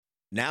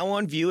Now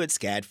on view at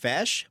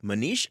SCADFASH,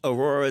 Manish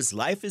Arora's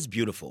Life is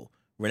Beautiful.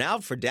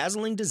 Renowned for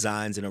dazzling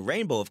designs in a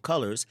rainbow of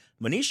colors,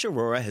 Manish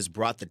Arora has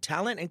brought the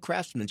talent and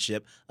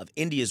craftsmanship of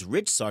India's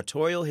rich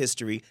sartorial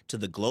history to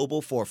the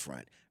global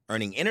forefront,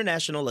 earning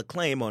international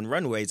acclaim on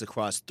runways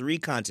across 3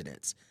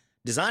 continents.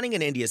 Designing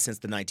in India since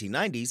the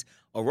 1990s,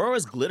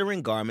 Aurora's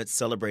glittering garments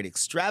celebrate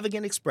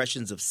extravagant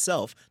expressions of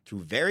self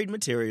through varied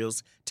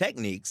materials,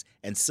 techniques,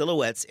 and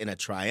silhouettes in a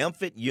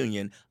triumphant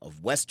union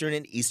of Western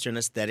and Eastern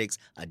aesthetics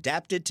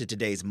adapted to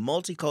today's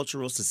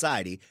multicultural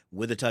society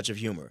with a touch of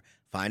humor.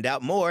 Find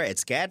out more at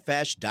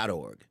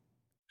scadfash.org.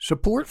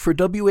 Support for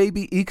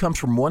WABE comes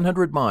from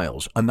 100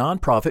 Miles, a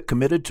nonprofit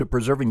committed to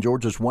preserving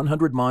Georgia's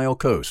 100-mile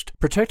coast.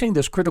 Protecting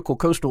this critical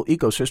coastal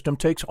ecosystem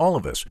takes all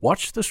of us.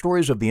 Watch the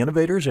stories of the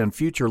innovators and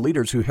future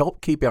leaders who help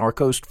keep our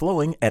coast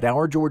flowing at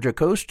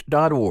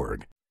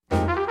OurGeorgiaCoast.org.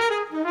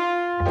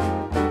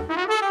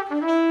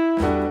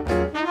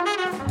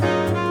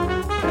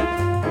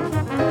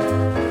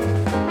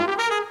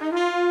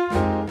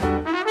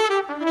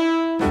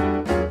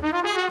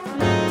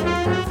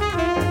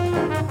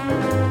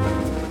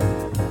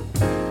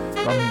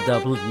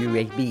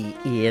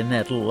 WABE in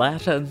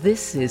Atlanta,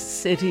 this is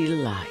City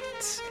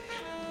Lights.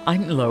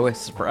 I'm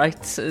Lois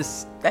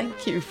Breitzes.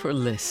 Thank you for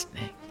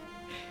listening.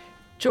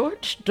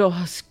 George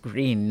Doss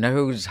Green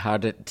knows how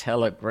to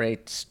tell a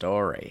great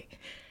story.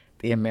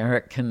 The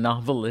American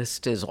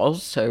novelist is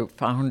also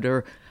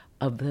founder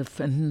of the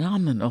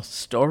phenomenal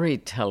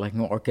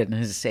storytelling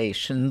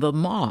organization, The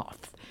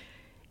Moth.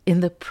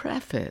 In the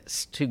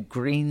preface to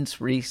Green's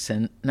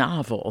recent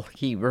novel,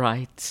 he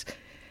writes,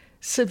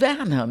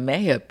 Savannah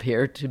may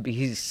appear to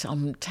be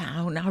some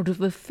town out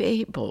of a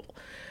fable,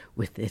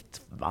 with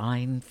its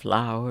vine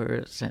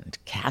flowers and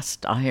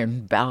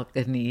cast-iron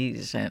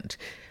balconies and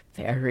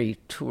fairy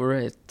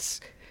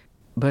turrets,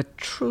 but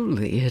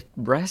truly it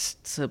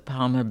rests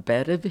upon a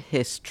bed of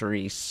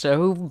history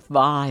so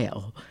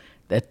vile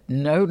that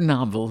no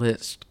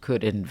novelist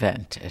could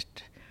invent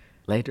it.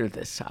 Later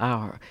this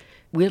hour,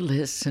 we'll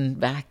listen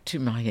back to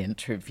my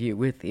interview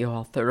with the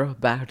author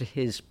about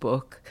his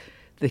book,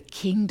 The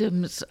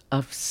Kingdoms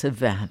of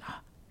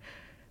Savannah.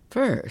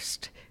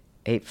 First,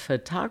 a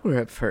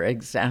photographer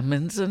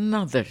examines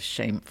another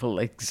shameful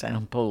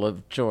example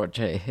of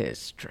Georgia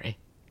history.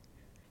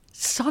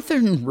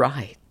 Southern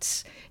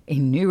Rights, a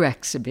new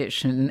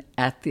exhibition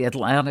at the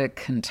Atlanta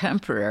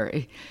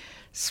Contemporary,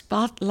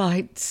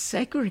 spotlights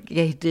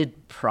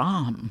segregated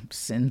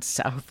proms in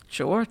South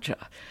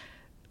Georgia.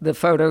 The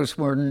photos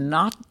were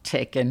not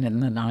taken in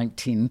the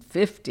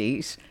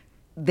 1950s.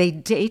 They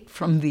date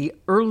from the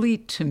early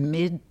to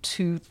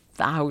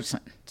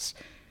mid-2000s.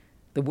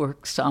 The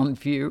works on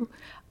view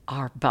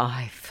are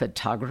by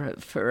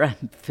photographer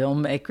and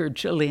filmmaker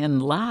Gillian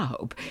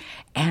Laub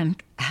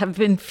and have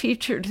been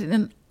featured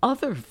in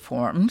other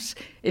forms,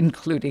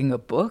 including a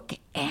book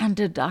and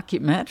a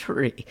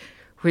documentary,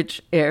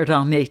 which aired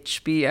on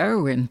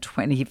HBO in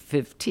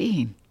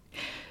 2015.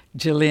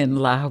 Gillian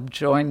Laub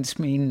joins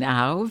me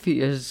now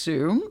via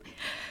Zoom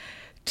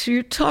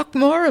to talk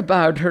more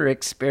about her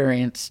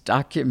experience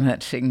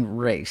documenting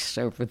race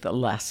over the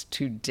last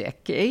 2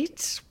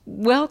 decades.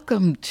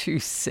 Welcome to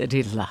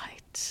City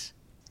Lights.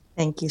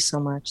 Thank you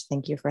so much.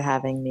 Thank you for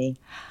having me.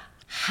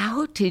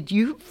 How did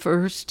you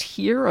first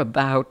hear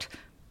about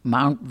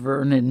Mount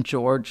Vernon,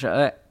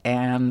 Georgia,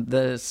 and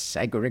the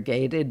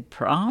segregated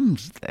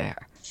proms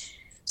there?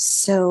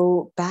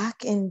 So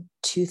back in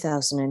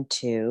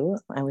 2002,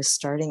 I was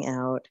starting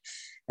out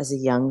as a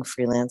young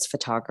freelance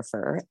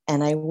photographer,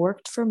 and I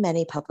worked for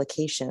many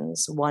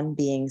publications, one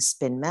being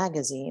Spin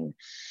Magazine.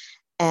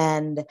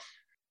 And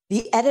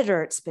the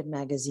editor at Spin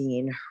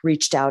Magazine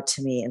reached out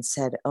to me and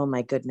said, oh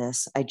my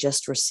goodness, I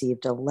just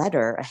received a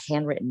letter, a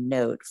handwritten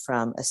note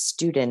from a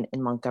student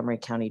in Montgomery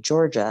County,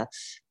 Georgia,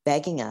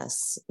 begging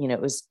us,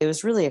 it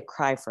was really a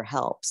cry for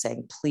help,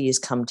 saying, please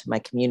come to my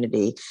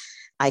community.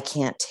 I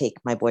can't take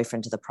my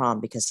boyfriend to the prom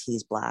because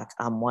he's Black,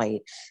 I'm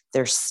white.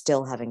 They're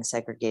still having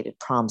segregated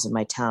proms in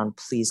my town.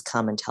 Please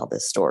come and tell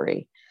this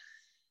story.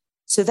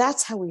 So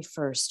that's how we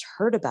first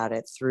heard about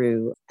it,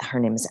 through, her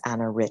name is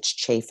Anna Rich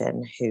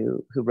Chafin,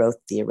 who wrote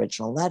the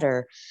original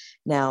letter.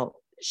 Now,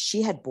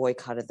 she had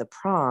boycotted the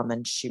prom,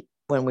 and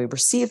when we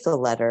received the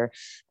letter,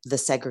 the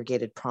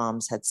segregated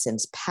proms had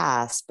since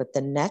passed, but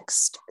the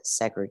next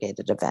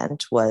segregated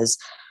event was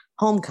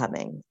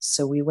homecoming.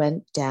 So we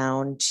went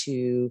down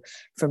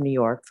from New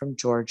York, from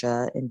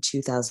Georgia in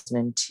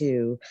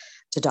 2002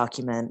 to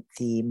document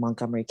the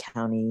Montgomery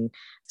County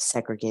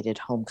segregated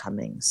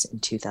homecomings in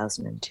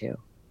 2002.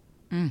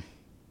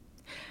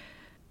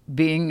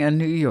 Being a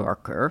New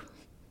Yorker,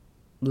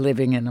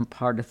 living in a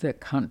part of the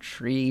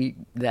country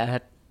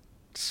that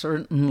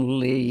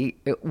certainly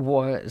it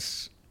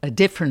was a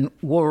different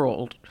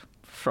world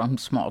from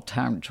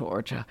small-town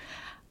Georgia,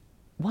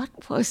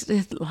 what was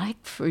it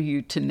like for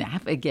you to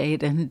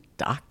navigate and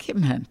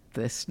document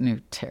this new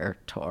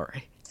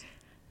territory?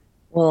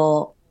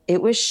 Well,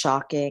 it was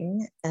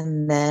shocking.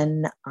 And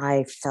then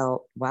I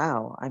felt,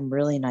 wow, I'm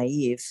really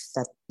naive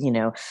that,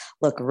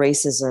 look,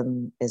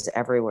 racism is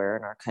everywhere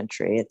in our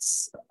country.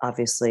 It's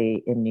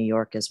obviously in New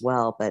York as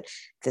well, but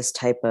this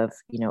type of,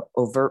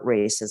 overt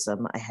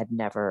racism I had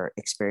never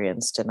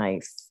experienced, and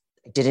I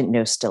didn't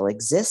know still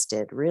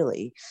existed,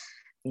 really.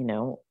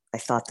 I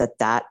thought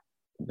that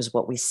was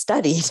what we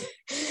studied.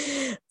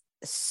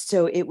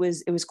 So it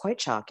was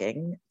quite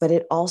shocking, but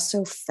it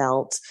also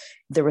felt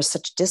there was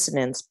such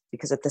dissonance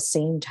because at the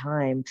same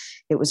time,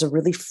 it was a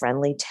really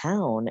friendly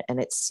town, and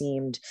it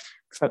seemed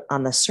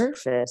on the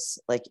surface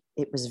like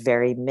it was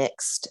very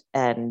mixed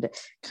and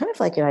kind of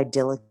like an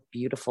idyllic,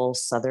 beautiful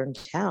Southern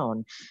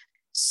town.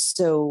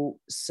 So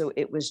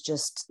it was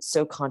just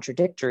so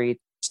contradictory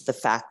to the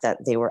fact that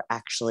they were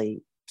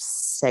actually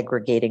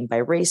segregating by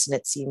race, and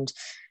it seemed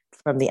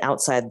from the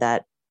outside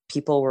that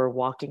people were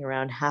walking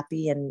around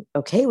happy and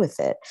okay with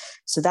it.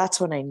 So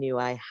that's when I knew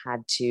I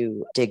had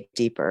to dig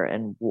deeper,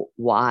 and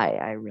why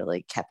I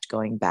really kept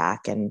going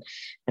back and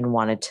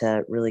wanted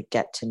to really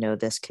get to know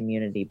this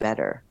community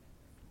better.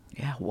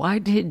 Yeah. Why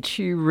did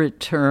you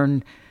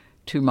return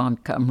to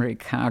Montgomery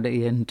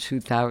County in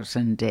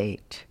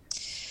 2008?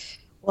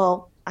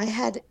 Well,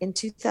 in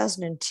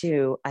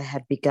 2002, I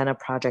had begun a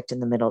project in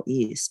the Middle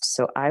East.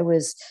 So I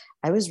was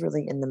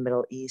really in the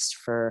Middle East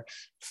for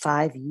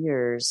 5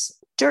 years.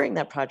 During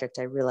that project,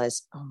 I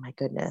realized, oh my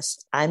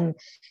goodness, I'm,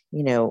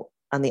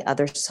 on the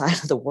other side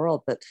of the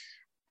world, but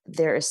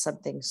there is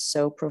something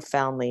so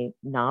profoundly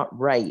not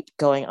right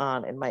going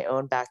on in my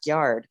own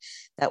backyard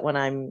that when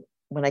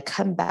I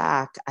come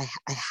back, I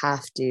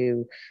have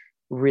to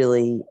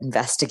really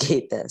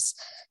investigate this.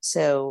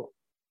 So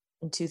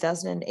in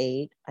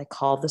 2008, I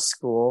called the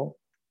school.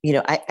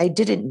 I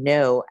didn't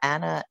know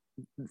Anna.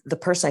 The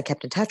person I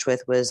kept in touch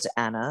with was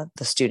Anna,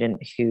 the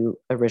student who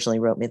originally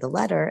wrote me the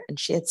letter, and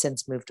she had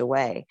since moved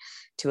away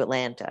to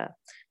Atlanta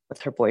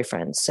with her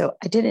boyfriend. So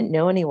I didn't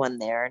know anyone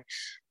there,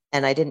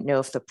 and I didn't know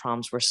if the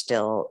proms were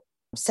still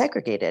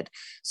segregated.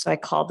 So I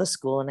called the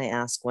school and I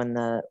asked when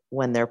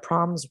their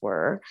proms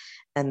were,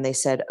 and they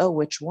said, "Oh,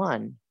 which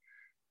one?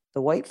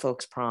 The white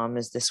folks prom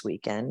is this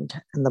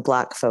weekend and the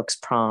black folks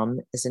prom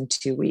is in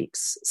 2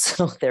 weeks."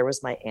 So there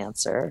was my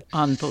answer.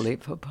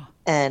 Unbelievable.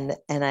 And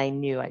I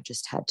knew I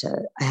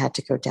had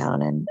to go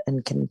down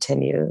and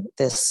continue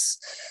this,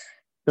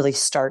 really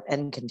start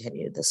and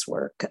continue this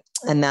work.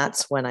 And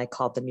that's when I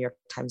called the New York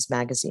Times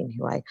Magazine,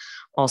 who I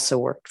also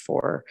worked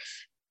for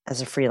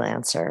as a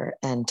freelancer,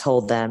 and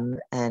told them.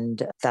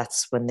 And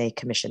that's when they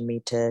commissioned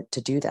me to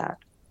do that.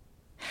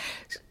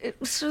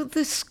 So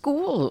the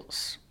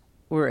schools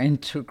were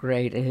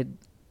integrated,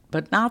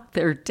 but not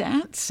their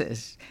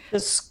dances. The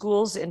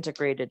schools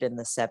integrated in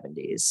the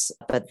 70s,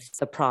 but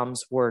the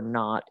proms were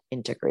not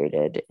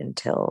integrated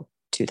until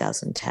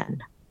 2010.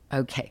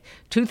 Okay.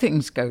 Two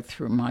things go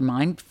through my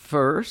mind.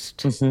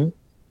 First,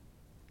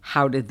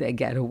 how did they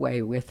get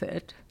away with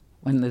it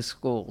when the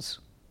schools,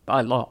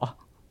 by law,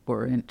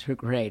 were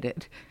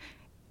integrated?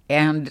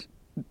 And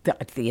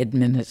the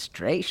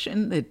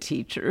administration, the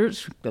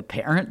teachers, the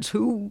parents,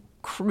 who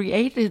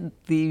created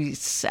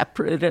these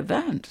separate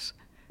events?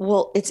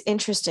 Well, it's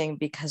interesting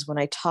because when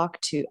I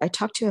talked to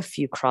a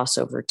few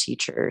crossover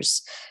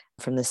teachers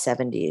from the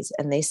 70s,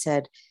 and they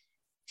said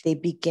they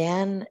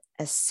began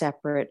as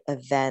separate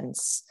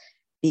events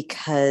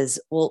because,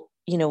 well,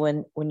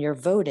 when you're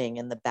voting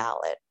in the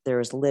ballot,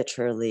 there's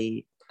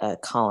literally a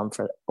column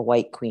for a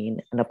white queen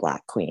and a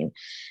black queen.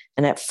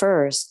 And at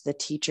first, the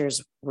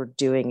teachers were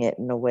doing it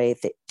in a way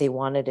that they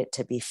wanted it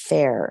to be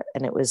fair.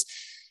 And it was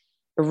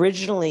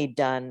originally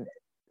done,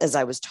 as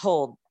I was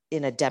told,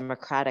 in a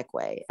democratic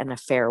way and a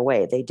fair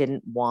way. They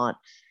didn't want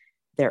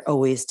there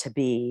always to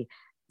be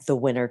the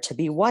winner to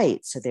be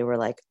white. So they were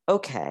like,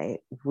 okay,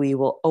 we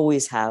will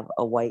always have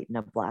a white and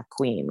a black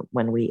queen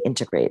when we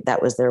integrate.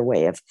 That was their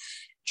way of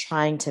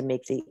trying to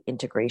make the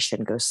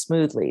integration go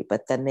smoothly.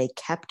 But then they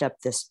kept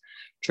up this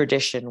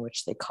tradition,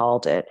 which they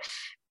called it,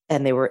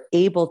 and they were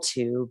able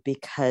to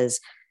because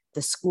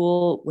the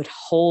school would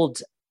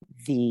hold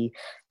the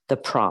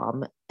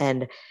prom,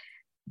 and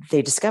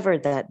they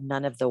discovered that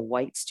none of the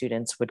white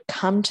students would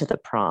come to the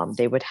prom.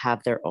 They would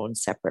have their own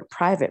separate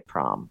private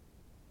prom.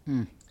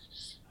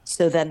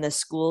 So then the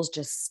schools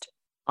just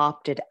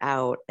opted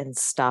out and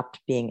stopped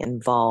being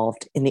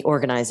involved in the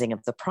organizing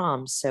of the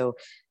proms. So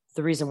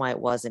the reason why it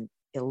wasn't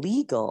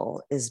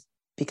illegal is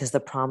because the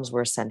proms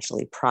were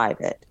essentially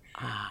private.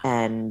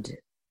 And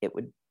it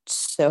would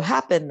so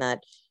happen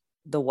that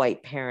the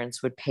white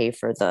parents would pay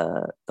for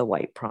the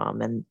white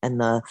prom,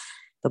 and the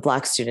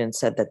black students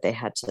said that they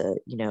had to,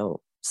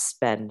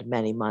 spend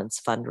many months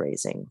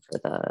fundraising for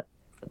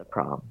the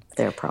prom,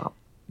 their prom.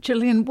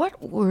 Gillian,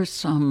 what were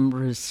some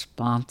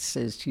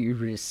responses you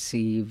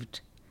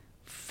received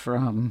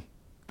from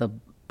the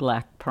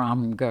black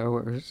prom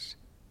goers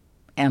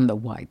and the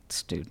white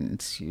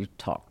students you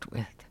talked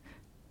with?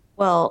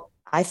 Well,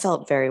 I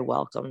felt very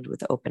welcomed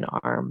with open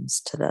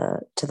arms to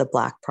the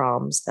black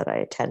proms that I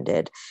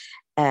attended.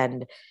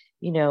 And,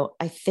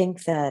 I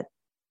think that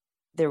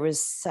there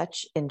was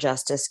such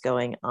injustice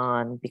going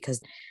on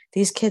because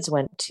these kids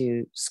went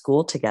to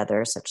school together,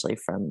 essentially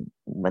from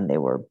when they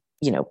were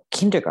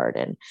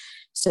kindergarten.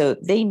 So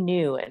they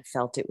knew and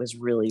felt it was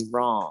really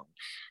wrong.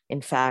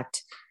 In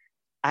fact,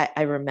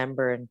 I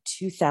remember in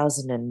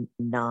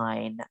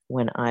 2009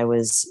 when I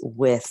was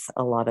with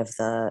a lot of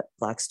the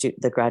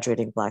the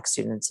graduating Black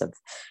students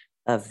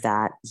of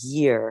that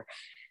year,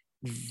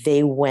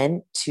 they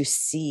went to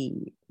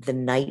see the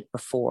night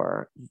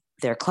before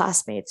their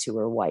classmates who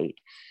were white,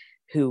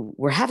 who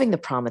were having the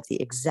prom at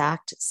the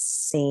exact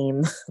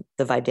same,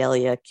 the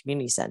Vidalia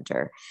Community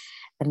Center.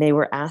 And they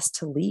were asked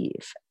to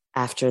leave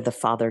after the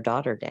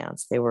father-daughter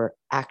dance. They were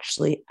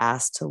actually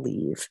asked to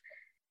leave,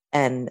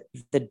 and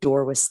the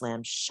door was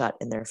slammed shut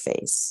in their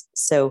face.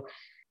 So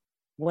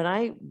when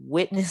I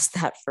witnessed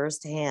that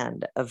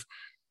firsthand of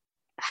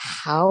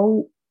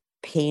how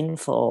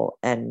painful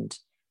and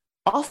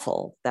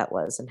awful that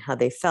was and how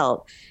they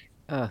felt,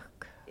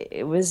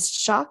 it was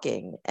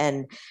shocking.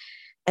 And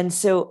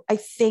so I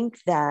think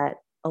that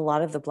a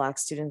lot of the Black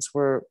students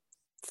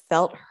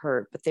felt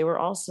hurt, but they were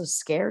also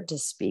scared to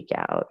speak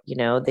out.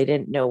 They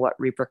didn't know what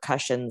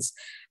repercussions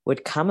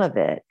would come of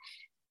it.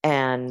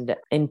 And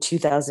in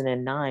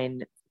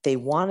 2009, they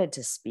wanted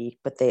to speak,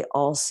 but they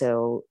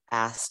also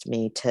asked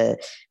me to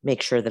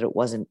make sure that it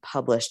wasn't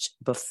published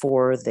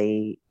before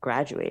they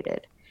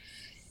graduated.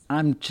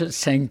 I'm just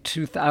saying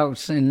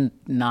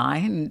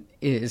 2009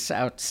 is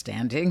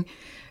outstanding.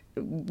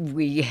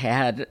 We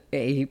had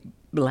a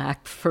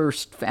Black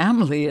first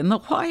family in the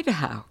White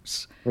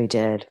House. We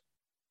did.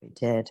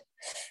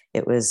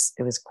 It was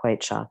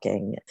quite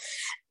shocking.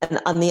 And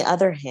on the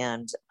other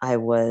hand, I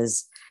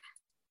was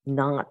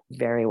not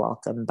very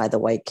welcome by the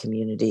white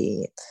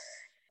community.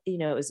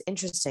 It was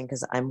interesting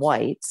because I'm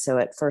white. So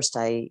at first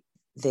they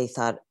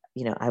thought,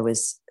 I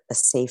was a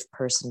safe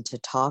person to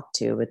talk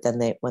to, but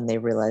then when they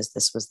realized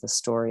this was the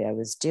story I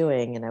was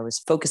doing and I was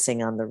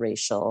focusing on the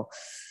racial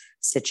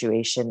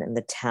situation in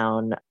the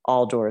town,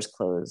 all doors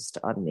closed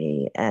on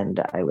me. And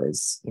I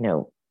was,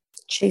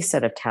 chased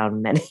out of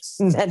town many,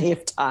 many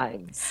of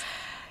times.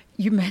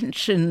 You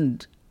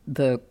mentioned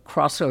the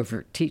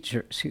crossover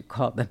teachers, you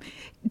call them.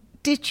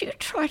 Did you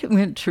try to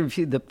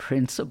interview the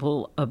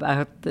principal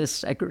about the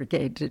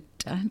segregated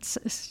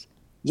dances?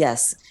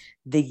 Yes.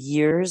 The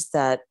years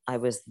that I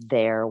was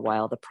there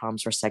while the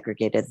proms were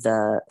segregated,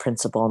 the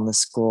principal in the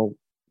school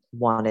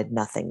wanted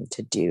nothing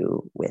to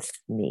do with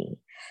me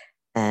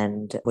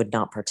and would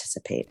not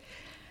participate.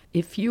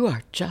 If you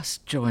are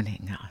just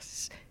joining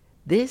us,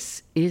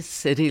 this is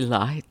City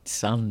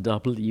Lights on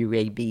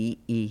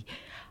WABE.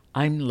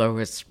 I'm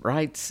Lois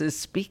Reitzes,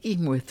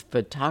 speaking with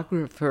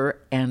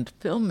photographer and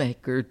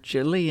filmmaker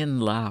Jillian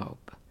Laub.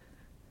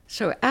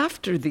 So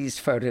after these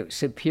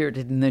photos appeared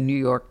in the New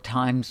York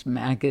Times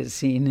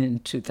Magazine in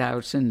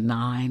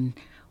 2009,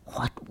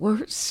 what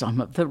were some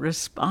of the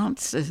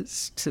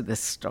responses to the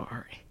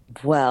story?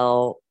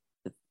 Well,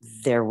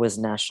 there was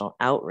national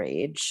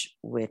outrage,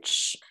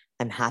 which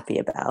I'm happy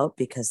about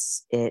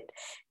because it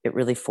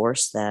really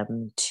forced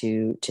them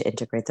to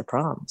integrate the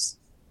proms.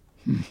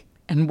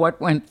 And what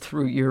went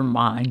through your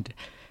mind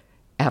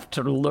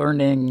after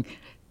learning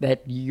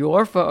that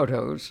your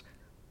photos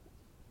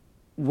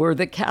were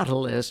the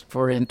catalyst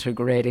for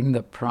integrating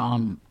the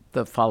prom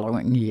the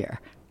following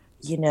year?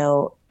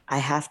 I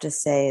have to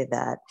say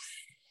that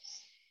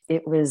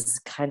it was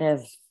kind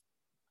of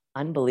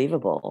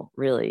unbelievable,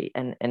 really.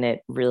 And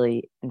it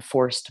really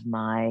enforced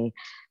my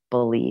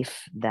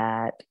belief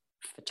that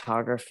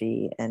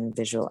photography and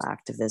visual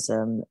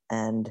activism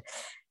and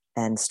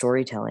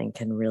storytelling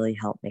can really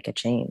help make a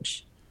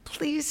change.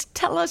 Please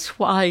tell us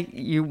why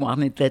you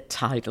wanted the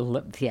title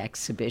of the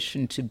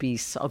exhibition to be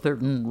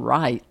Southern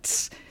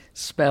Rights,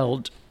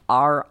 spelled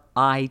R-I-T-E-S.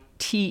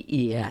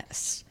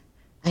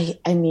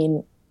 I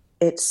mean,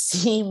 it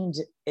seemed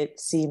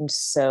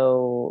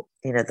so,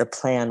 the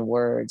play on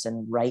words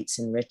and rites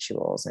and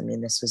rituals. I mean,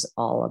 this was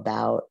all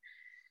about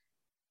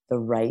the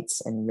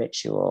rites and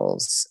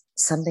rituals.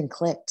 Something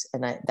clicked,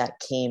 and that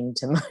came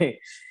to my,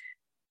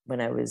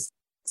 when I was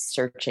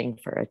searching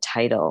for a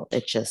title,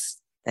 that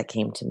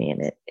came to me,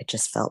 and it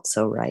just felt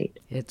so right.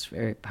 It's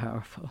very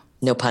powerful.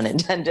 No pun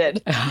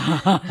intended.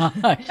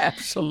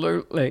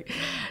 Absolutely.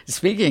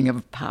 Speaking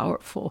of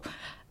powerful,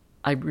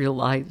 I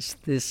realize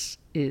this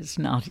is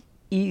not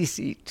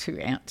easy to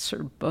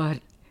answer,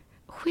 but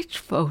which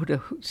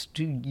photos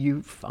do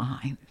you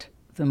find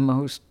the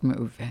most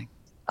moving?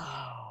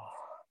 Oh,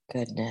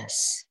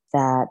 goodness.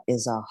 That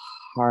is a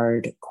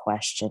hard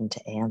question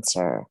to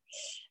answer.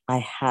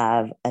 I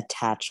have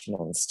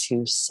attachments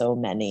to so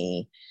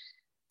many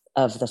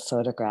of the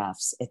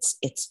photographs.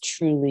 It's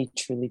truly,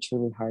 truly,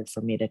 truly hard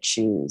for me to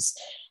choose.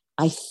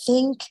 I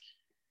think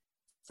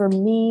for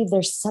me,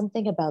 there's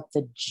something about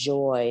the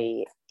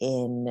joy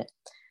in,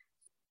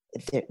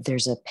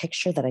 there's a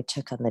picture that I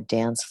took on the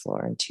dance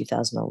floor in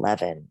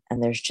 2011,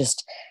 and there's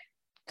just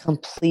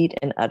complete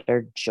and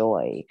utter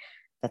joy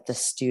that the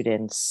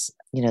students,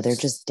 they're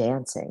just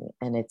dancing.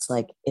 And it's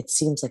like, it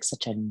seems like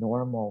such a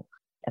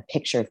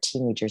picture of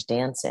teenagers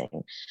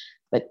dancing.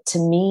 But to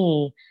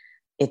me,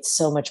 it's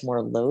so much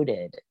more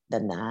loaded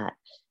than that,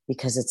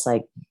 because it's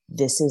like,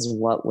 this is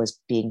what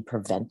was being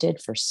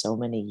prevented for so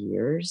many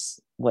years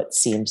what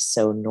seems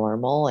so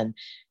normal. And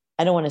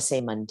I don't want to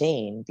say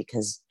mundane,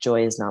 because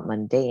joy is not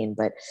mundane,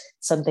 but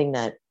something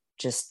that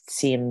just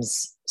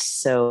seems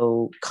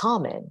so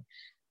common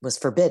was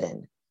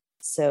forbidden.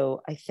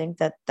 So I think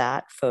that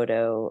that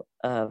photo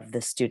of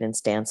the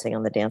students dancing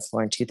on the dance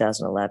floor in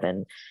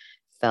 2011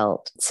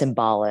 felt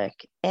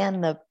symbolic.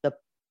 And the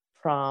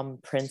prom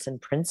prince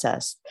and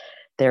princess,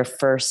 their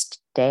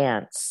first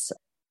dance,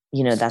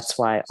 that's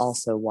why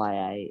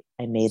I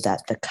made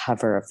that the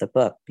cover of the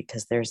book,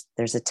 because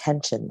there's a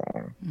tension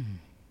there.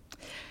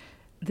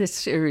 This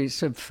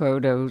series of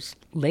photos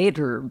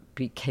later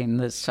became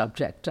the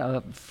subject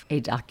of a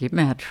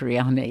documentary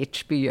on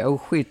HBO,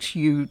 which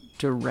you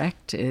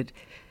directed.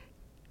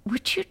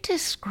 Would you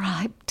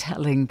describe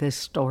telling this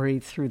story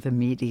through the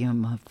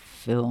medium of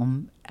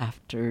film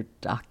after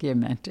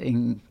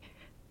documenting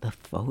the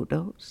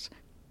photos?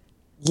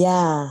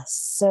 Yeah,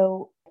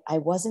 so I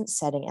wasn't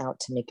setting out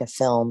to make a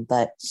film,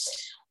 but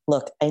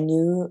look, I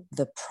knew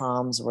the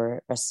proms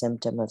were a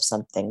symptom of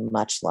something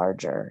much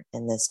larger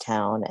in this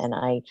town. And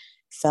I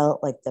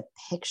felt like the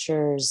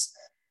pictures,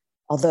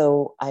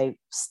 although I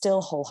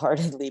still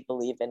wholeheartedly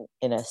believe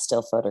in a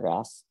still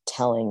photograph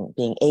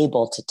being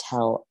able to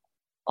tell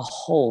a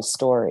whole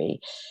story,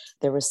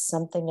 there was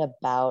something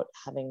about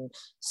having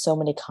so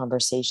many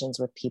conversations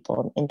with people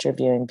and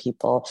interviewing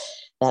people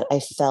that I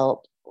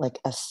felt like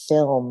a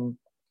film,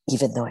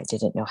 even though I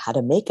didn't know how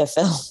to make a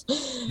film,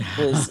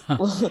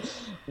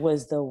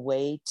 was the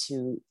way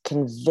to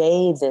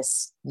convey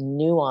this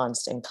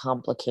nuanced and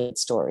complicated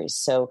stories.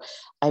 So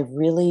I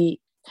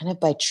really kind of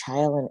by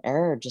trial and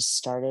error just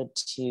started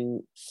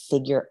to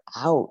figure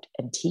out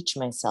and teach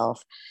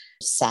myself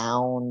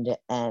sound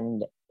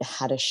and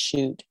how to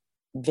shoot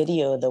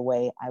video the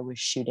way I was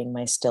shooting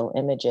my still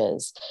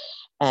images.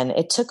 And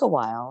it took a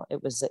while.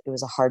 It was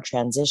a hard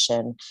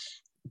transition,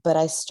 but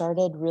I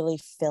started really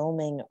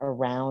filming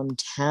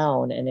around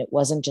town, and it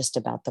wasn't just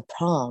about the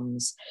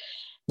proms.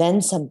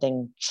 Then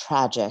something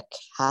tragic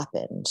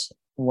happened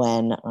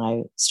when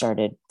I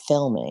started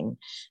filming.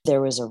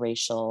 There was a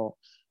racial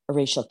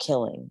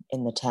killing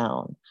in the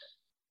town.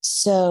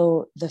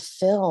 So the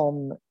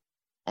film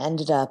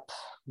ended up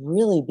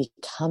really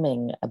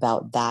becoming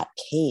about that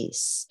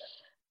case.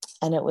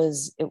 And I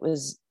was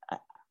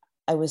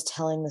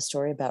telling the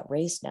story about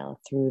race now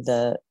through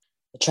the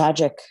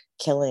tragic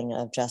killing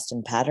of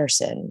Justin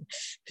Patterson,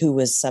 who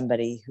was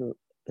somebody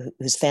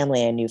whose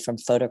family I knew from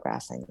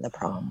photographing the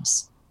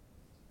proms.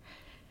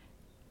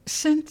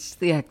 Since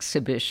the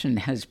exhibition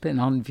has been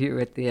on view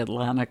at the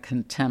Atlanta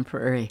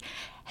Contemporary,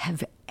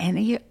 have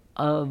any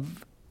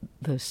of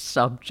the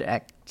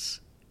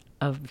subjects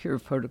of your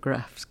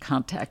photographs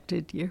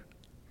contacted you?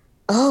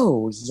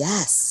 Oh,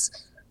 yes.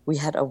 We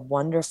had a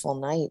wonderful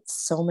night.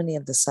 So many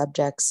of the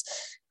subjects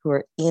who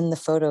were in the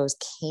photos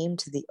came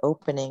to the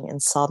opening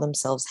and saw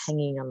themselves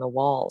hanging on the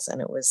walls. And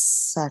it was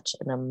such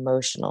an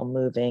emotional,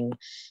 moving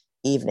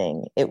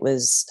evening.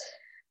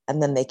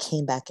 And then they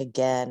came back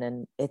again.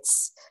 And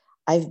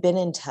I've been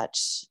in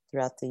touch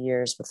throughout the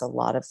years with a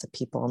lot of the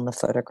people in the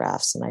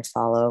photographs, and I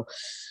follow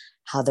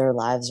how their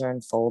lives are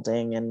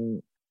unfolding.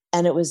 And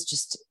it was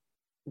just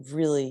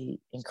really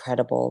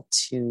incredible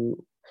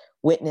to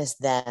witness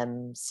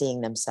them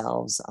seeing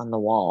themselves on the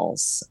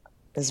walls.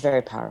 It was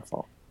very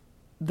powerful.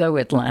 Though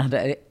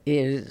Atlanta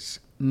is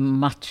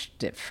much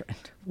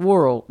different,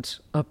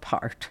 worlds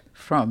apart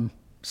from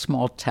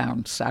small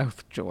town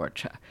South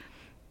Georgia.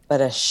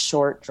 But a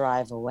short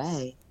drive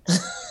away.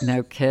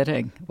 No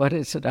kidding. What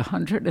is it,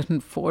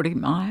 140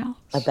 miles?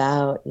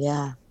 About,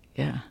 yeah.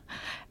 Yeah.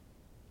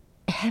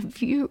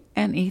 Have you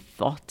any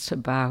thoughts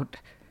about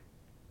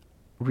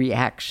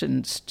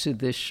reactions to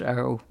this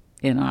show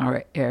in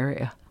our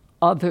area,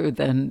 other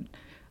than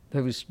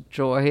those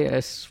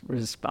joyous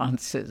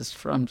responses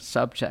from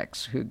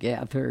subjects who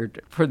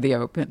gathered for the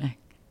opening?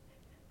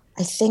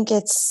 I think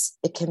it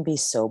can be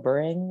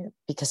sobering,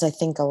 because I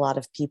think a lot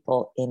of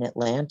people in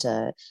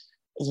Atlanta,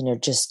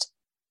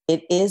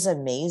 it is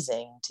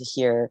amazing to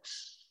hear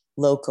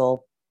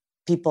local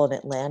people in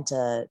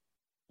Atlanta,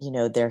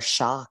 their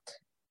shock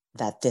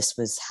that this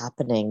was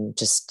happening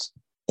just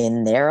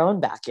in their own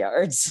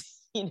backyards.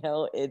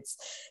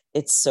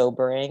 It's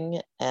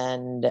sobering,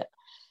 and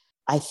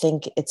I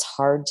think it's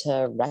hard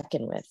to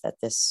reckon with that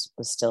this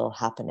was still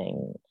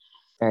happening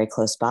very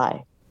close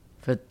by.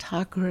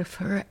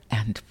 Photographer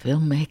and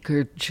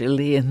filmmaker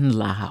Gillian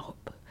Laub.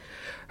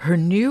 Her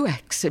new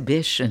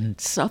exhibition,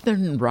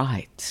 Southern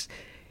Rights,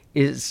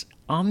 is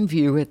on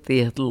view at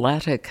the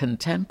Atlanta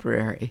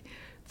Contemporary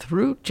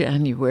through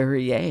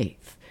January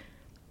 8th.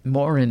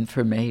 More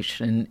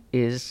information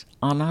is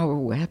on our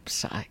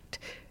website,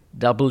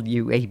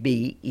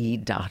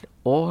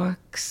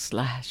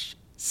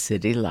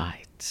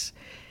 wabe.org/citylights.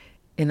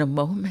 In a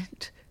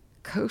moment,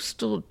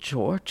 coastal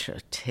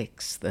Georgia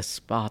takes the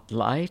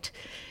spotlight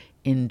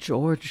in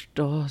George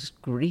Dawes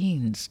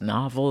Green's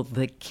novel,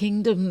 The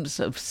Kingdoms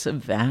of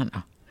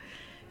Savannah.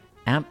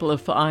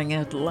 Amplifying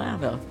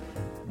Atlanta,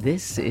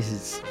 this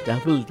is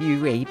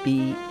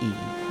WABE.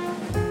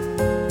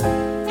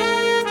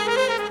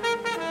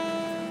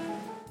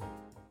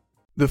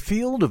 The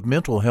field of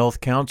mental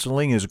health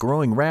counseling is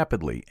growing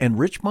rapidly, and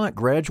Richmont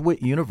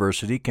Graduate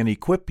University can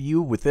equip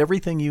you with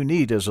everything you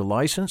need as a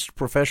licensed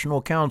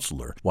professional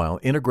counselor while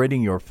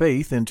integrating your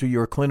faith into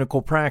your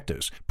clinical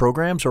practice.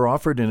 Programs are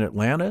offered in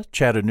Atlanta,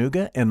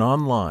 Chattanooga, and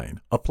online.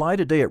 Apply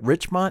today at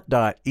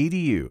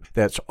richmont.edu.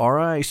 That's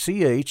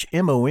richmont.edu.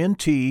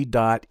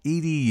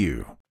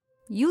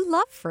 You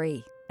love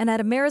free, and at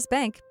Ameris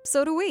Bank,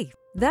 so do we.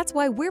 That's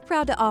why we're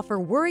proud to offer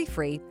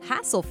worry-free,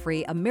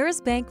 hassle-free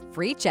Ameris Bank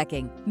free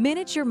checking.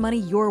 Manage your money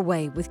your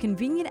way with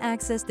convenient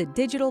access to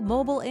digital,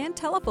 mobile, and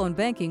telephone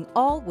banking,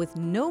 all with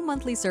no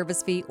monthly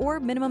service fee or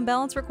minimum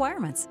balance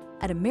requirements.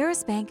 At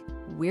Ameris Bank,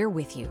 we're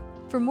with you.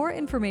 For more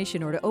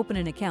information or to open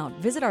an account,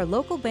 visit our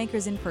local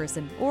bankers in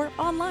person or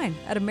online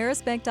at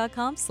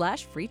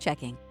amerisbank.com/free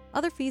checking.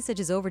 Other fees such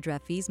as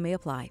overdraft fees may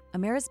apply.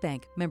 Ameris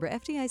Bank, member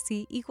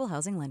FDIC, equal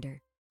housing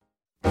lender.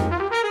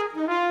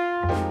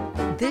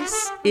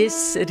 This is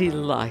City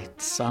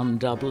Lights on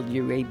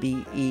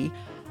WABE.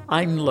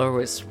 I'm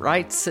Lois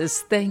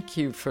Reitzes. Thank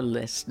you for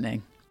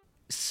listening.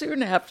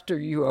 Soon after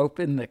you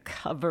open the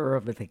cover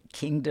of The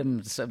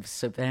Kingdoms of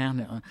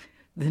Savannah,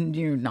 the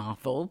new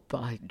novel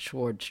by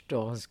George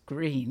Dawes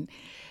Green,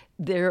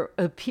 there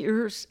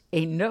appears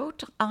a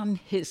note on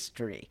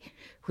history,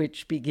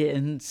 which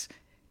begins,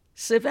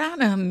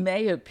 "Savannah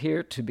may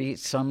appear to be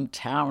some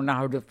town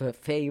out of a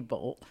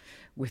fable,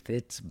 with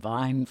its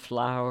vine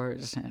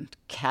flowers and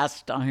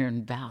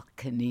cast-iron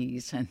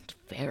balconies and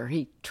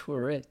fairy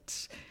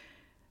turrets.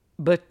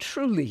 But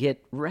truly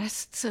it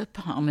rests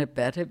upon a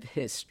bed of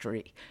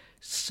history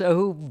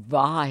so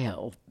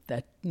vile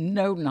that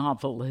no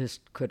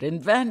novelist could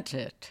invent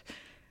it.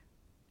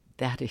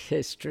 That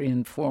history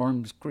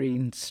informs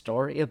Green's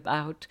story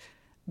about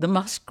the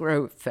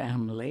Musgrove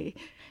family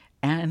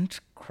and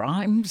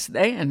crimes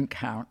they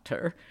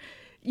encounter.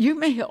 You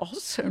may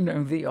also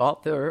know the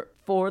author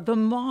for The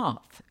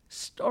Moth,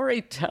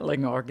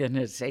 storytelling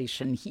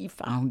organization he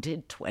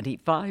founded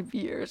 25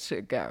 years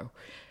ago.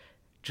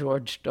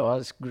 George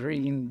Dawes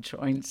Green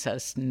joins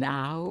us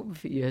now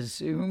via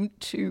Zoom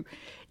to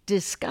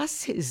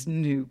discuss his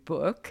new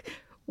book.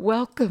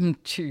 Welcome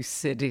to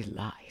City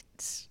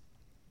Lights.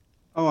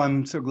 Oh,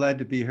 I'm so glad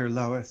to be here,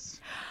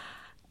 Lois.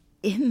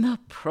 In the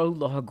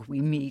prologue,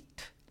 we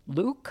meet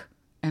Luke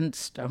and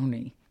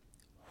Stony.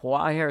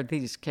 Why are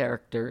these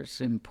characters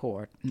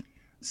important?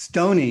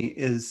 Stony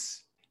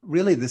is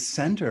really the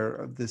center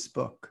of this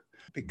book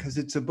because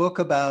it's a book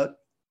about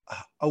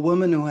a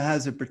woman who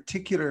has a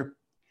particular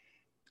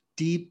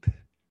deep,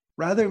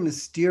 rather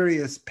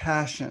mysterious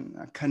passion,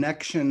 a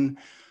connection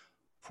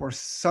for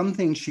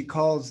something she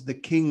calls the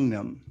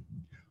kingdom,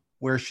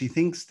 where she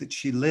thinks that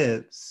she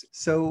lives.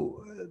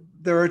 So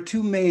there are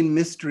two main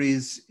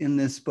mysteries in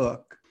this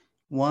book.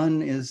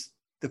 One is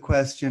the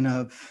question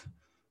of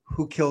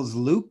who kills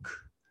Luke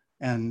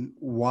and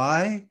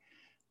why,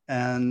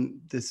 and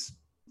this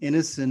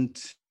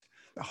innocent,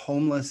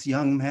 homeless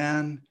young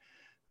man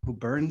who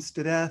burns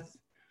to death.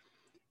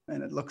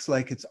 And it looks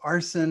like it's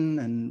arson,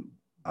 and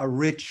a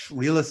rich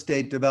real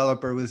estate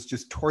developer was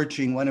just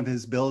torching one of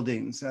his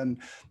buildings,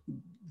 and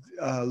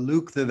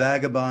Luke the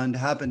vagabond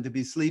happened to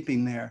be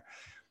sleeping there.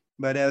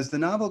 But as the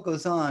novel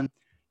goes on,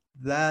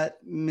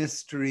 that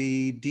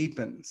mystery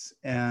deepens,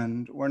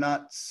 and we're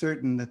not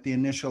certain that the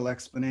initial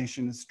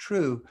explanation is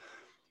true.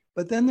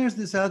 But then there's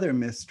this other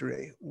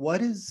mystery.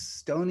 What is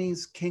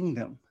Stony's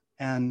kingdom?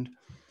 And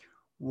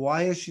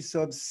why is she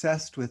so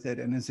obsessed with it?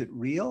 And is it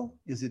real?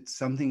 Is it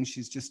something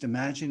she's just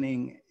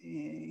imagining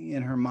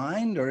in her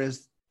mind?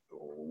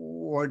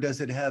 Or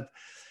does it have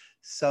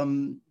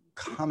some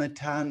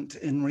comitant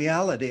in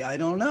reality? I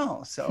don't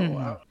know. So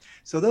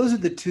those are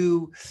the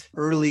two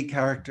early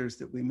characters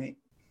that we meet.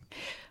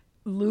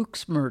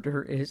 Luke's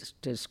murder is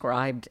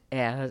described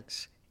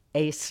as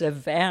a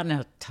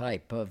Savannah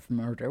type of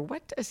murder.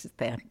 What does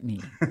that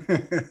mean?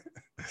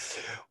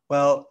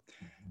 Well,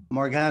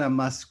 Morgana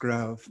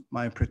Musgrove,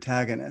 my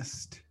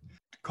protagonist,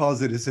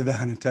 calls it a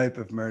Savannah type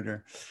of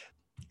murder.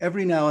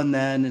 Every now and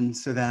then in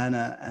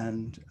Savannah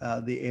and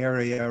the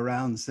area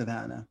around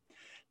Savannah,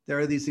 there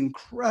are these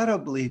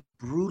incredibly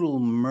brutal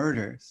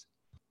murders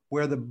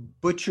where the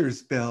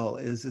butcher's bill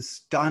is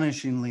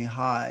astonishingly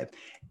high.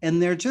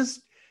 And they're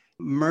just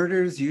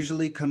murders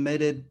usually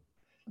committed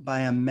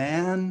by a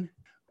man,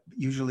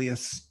 usually a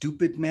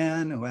stupid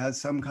man who has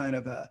some kind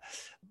of a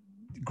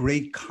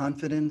great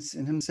confidence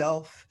in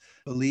himself,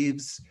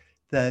 believes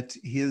that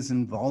he is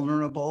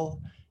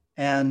invulnerable,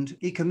 and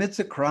he commits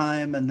a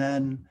crime, and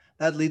then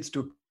that leads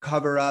to a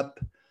cover-up,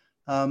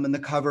 and the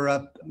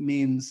cover-up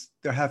means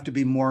there have to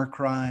be more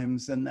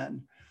crimes, and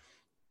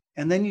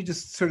then you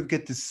just sort of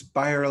get this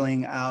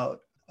spiraling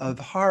out of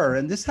horror.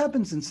 And this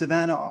happens in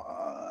Savannah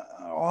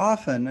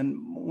often,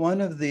 and one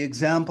of the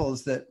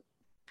examples that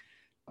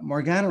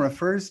Morgana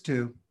refers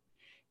to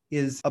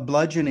is a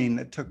bludgeoning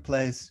that took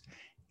place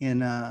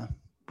in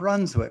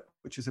Brunswick,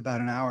 which is about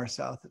an hour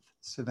south of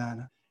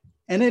Savannah.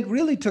 And it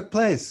really took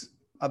place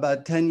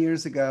about 10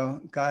 years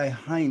ago. Guy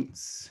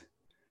Heinz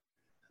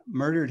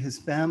murdered his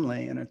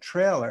family in a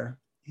trailer.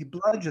 He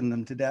bludgeoned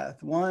them to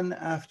death, one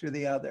after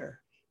the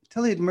other,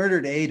 till he'd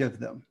murdered 8 of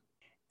them.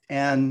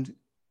 And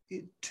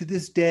to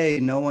this day,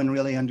 no one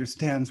really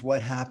understands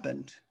what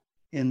happened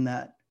in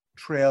that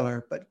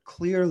trailer, but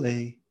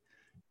clearly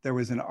there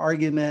was an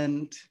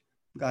argument.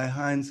 Guy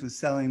Hines was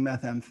selling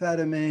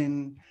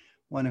methamphetamine.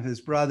 One of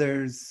his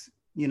brothers,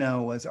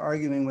 was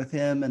arguing with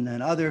him, and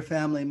then other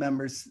family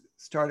members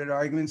started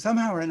arguing.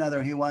 Somehow or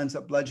another, he winds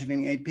up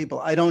bludgeoning 8 people.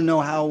 I don't know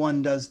how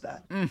one does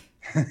that.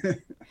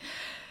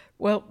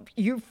 Well,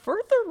 you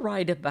further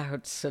write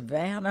about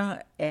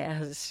Savannah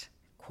as,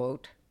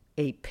 quote,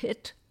 a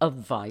pit of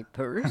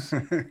vipers,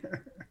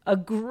 a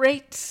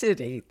great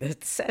city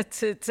that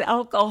sets its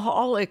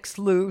alcoholics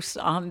loose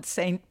on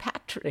St.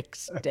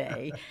 Patrick's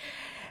Day,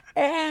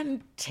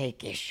 and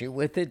take issue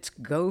with its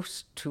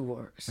ghost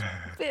tours.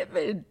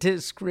 Vivid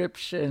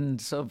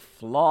descriptions of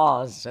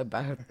flaws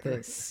about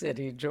this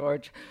city,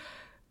 George.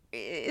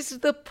 Is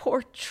the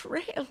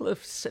portrayal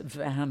of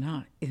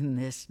Savannah in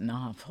this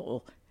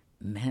novel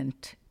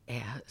meant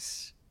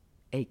as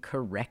a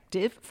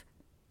corrective?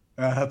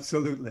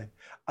 Absolutely.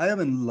 I am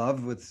in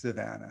love with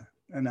Savannah,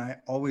 and I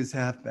always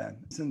have been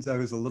since I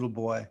was a little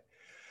boy.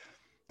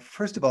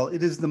 First of all,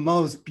 it is the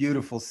most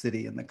beautiful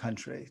city in the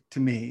country, to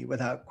me,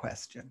 without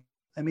question.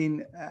 I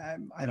mean,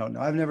 I don't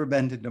know. I've never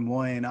been to Des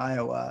Moines,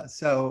 Iowa.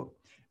 So,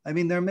 I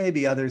mean, there may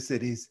be other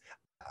cities.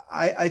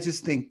 I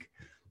just think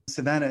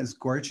Savannah is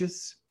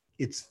gorgeous.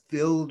 It's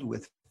filled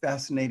with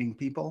fascinating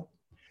people.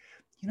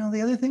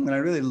 The other thing that I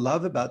really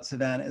love about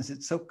Savannah is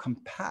it's so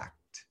compact.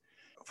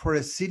 For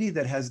a city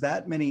that has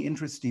that many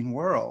interesting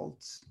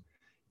worlds,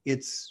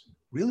 it's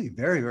really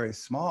very, very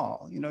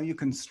small. You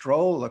can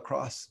stroll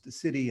across the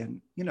city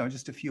in,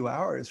 just a few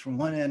hours from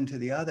one end to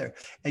the other.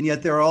 And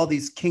yet there are all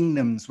these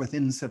kingdoms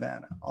within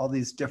Savannah, all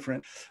these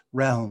different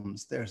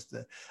realms. There's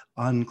the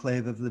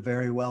enclave of the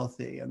very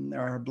wealthy, and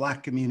there are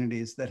Black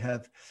communities that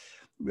have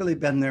really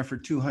been there for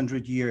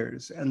 200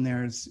 years. And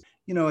there's,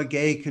 a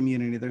gay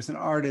community, there's an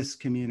artist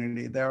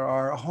community, there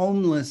are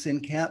homeless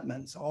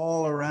encampments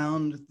all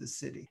around the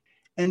city.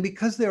 And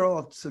because they're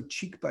all so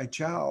cheek by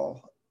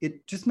jowl,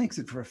 it just makes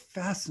it for a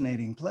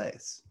fascinating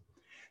place.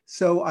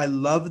 So I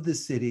love the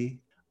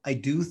city. I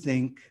do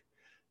think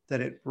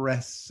that it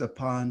rests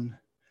upon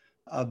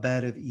a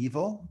bed of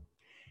evil.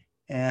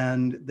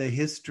 And the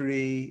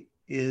history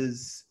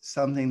is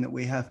something that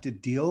we have to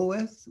deal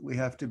with. We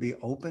have to be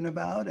open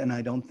about. And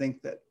I don't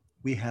think that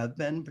we have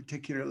been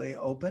particularly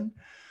open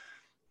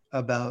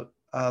about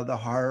the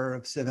horror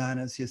of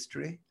Savannah's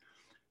history.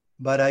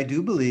 But I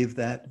do believe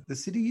that the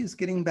city is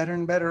getting better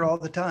and better all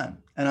the time.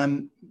 And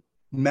I'm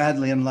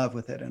madly in love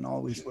with it and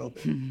always will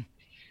be.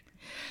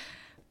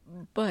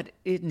 But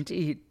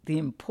indeed, the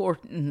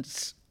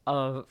importance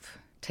of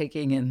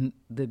taking in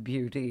the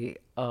beauty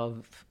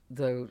of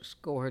those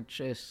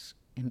gorgeous,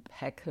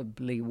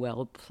 impeccably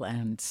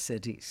well-planned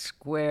city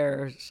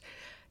squares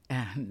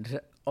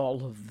and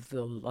all of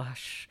the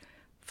lush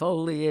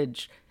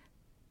foliage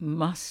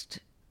must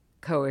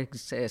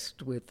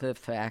coexist with the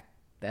fact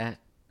that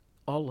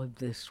all of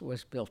this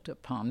was built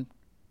upon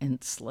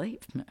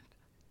enslavement.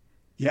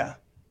 Yeah.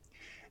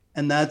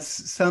 And that's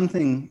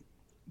something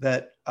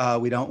that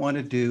we don't want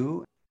to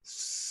do.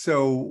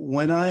 So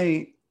when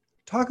I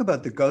talk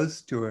about the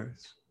ghost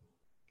tours,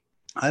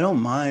 I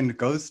don't mind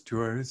ghost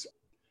tours.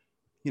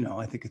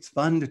 I think it's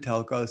fun to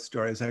tell ghost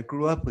stories. I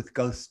grew up with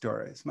ghost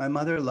stories. My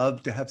mother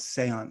loved to have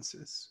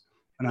seances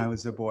when I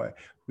was a boy.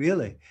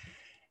 Really.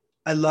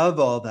 I love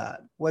all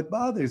that. What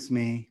bothers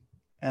me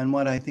and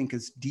what I think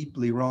is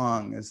deeply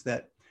wrong is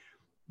that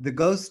the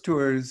ghost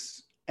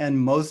tours and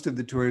most of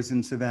the tours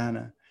in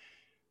Savannah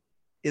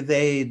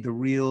evade the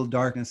real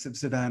darkness of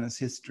Savannah's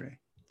history.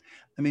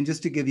 I mean,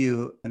 just to give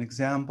you an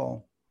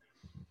example,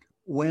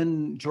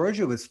 when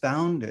Georgia was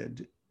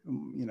founded,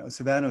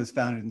 Savannah was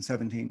founded in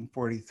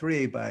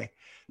 1743 by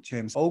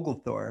James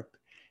Oglethorpe,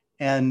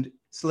 and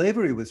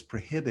slavery was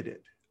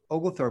prohibited.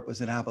 Oglethorpe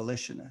was an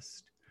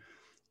abolitionist,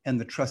 and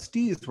the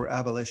trustees were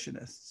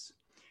abolitionists.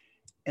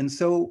 And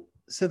so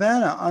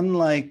Savannah,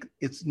 unlike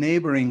its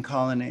neighboring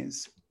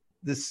colonies,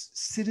 the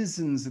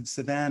citizens of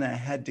Savannah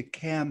had to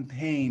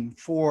campaign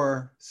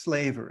for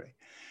slavery.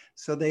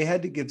 So they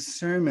had to give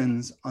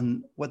sermons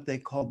on what they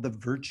called the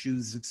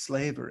virtues of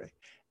slavery.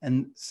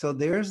 And so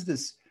there's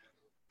this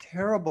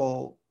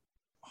terrible,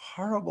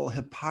 horrible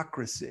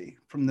hypocrisy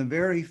from the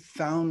very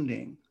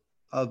founding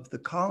of the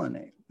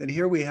colony, that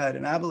here we had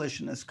an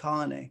abolitionist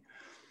colony,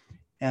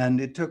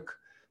 and it took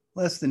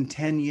less than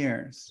 10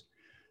 years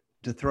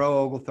to throw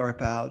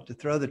Oglethorpe out, to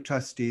throw the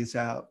trustees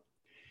out,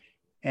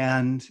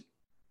 and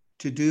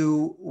to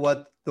do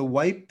what the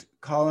white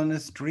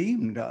colonists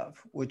dreamed of,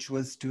 which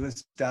was to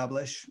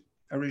establish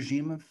a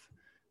regime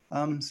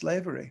of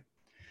slavery.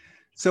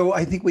 So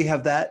I think we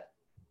have that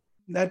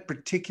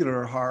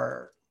particular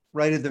horror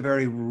right at the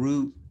very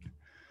root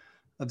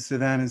of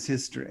Savannah's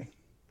history.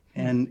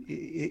 And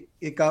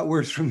it got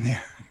worse from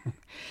there.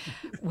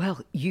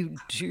 Well, you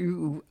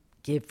do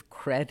give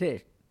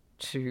credit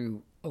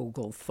to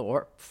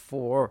Oglethorpe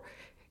for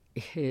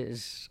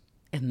his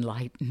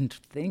enlightened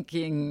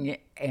thinking,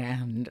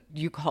 and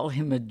you call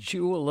him a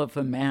jewel of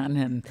a man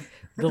and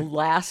the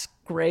last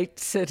great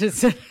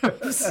citizen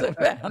of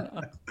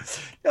Savannah.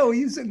 No,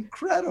 he's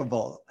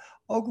incredible.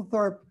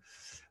 Oglethorpe,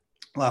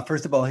 well,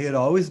 first of all, he had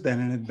always been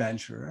an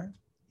adventurer.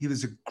 He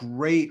was a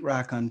great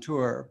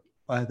raconteur,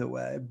 by the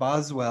way.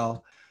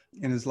 Boswell,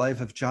 in his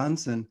Life of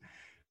Johnson,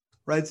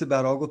 writes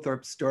about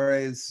Oglethorpe's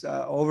stories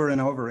over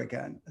and over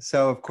again.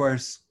 So, of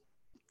course,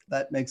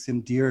 that makes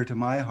him dear to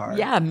my heart.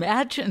 Yeah,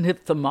 imagine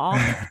if the mob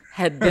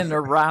had been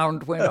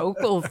around when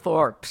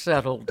Oglethorpe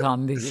settled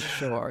on these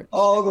shores.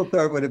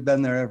 Oglethorpe would have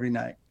been there every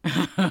night.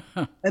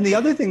 And the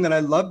other thing that I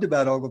loved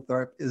about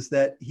Oglethorpe is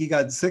that he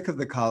got sick of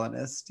the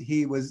colonists.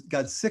 He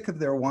got sick of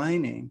their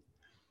whining,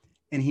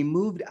 and he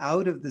moved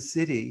out of the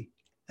city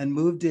and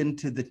moved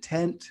into the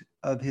tent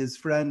of his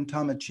friend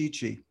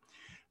Tomochichi,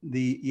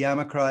 the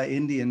Yamacraw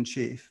Indian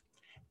chief,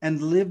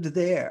 and lived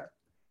there.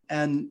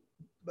 And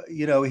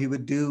you know, he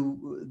would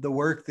do the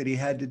work that he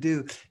had to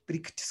do, but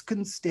he just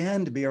couldn't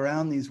stand to be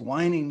around these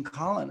whining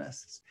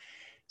colonists.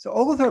 So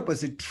Oglethorpe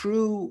was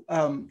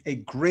a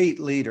great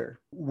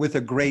leader with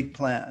a great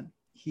plan.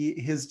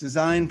 His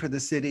design for the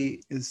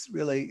city is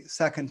really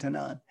second to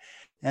none.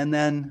 And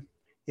then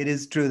it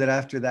is true that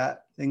after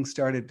that, things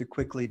started to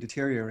quickly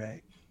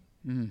deteriorate.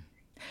 Mm.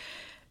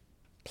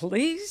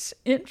 Please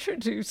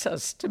introduce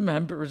us to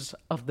members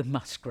of the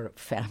Musgrove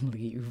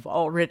family. You've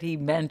already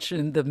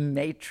mentioned the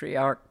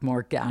matriarch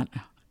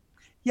Morgana.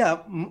 Yeah,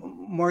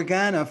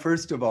 Morgana,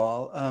 first of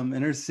all,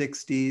 in her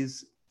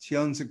 60s, she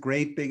owns a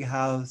great big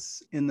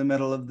house in the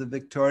middle of the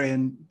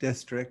Victorian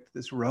district,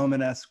 this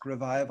Romanesque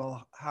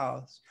revival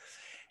house.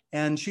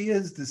 And she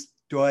is this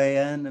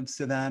doyenne of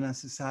Savannah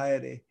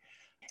society.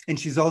 And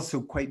she's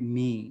also quite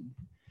mean,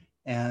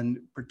 and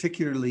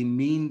particularly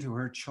mean to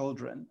her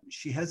children.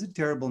 She has a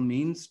terrible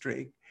mean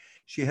streak.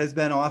 She has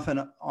been off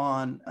and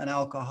on an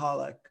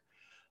alcoholic.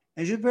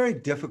 And she's a very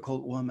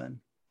difficult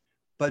woman,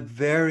 but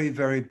very,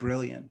 very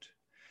brilliant.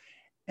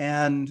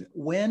 And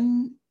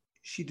when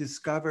she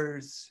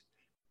discovers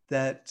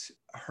that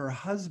her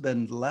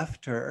husband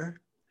left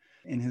her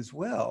in his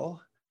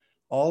will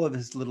all of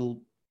his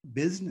little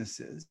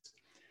businesses,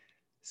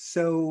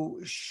 so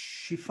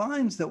she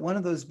finds that one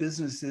of those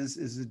businesses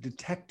is a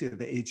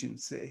detective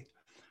agency,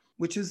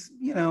 which is,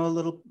 you know, a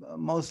little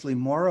mostly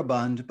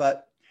moribund,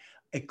 but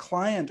a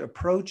client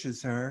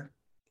approaches her,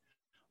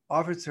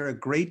 offers her a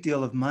great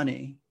deal of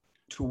money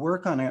to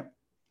work on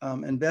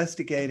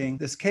investigating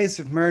this case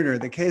of murder,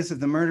 the case of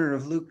the murder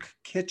of Luke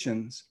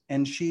Kitchens.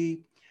 And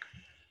she,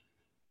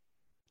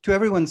 to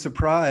everyone's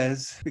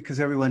surprise,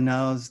 because everyone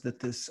knows that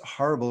this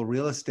horrible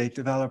real estate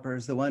developer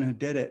is the one who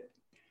did it,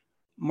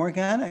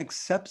 Morgana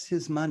accepts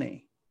his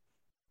money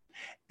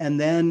and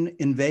then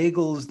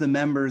inveigles the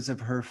members of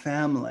her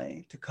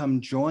family to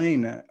come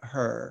join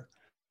her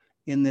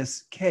in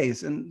this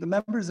case. And the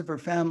members of her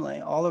family,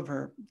 all of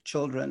her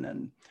children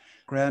and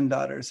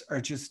granddaughters,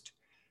 are just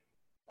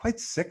quite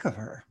sick of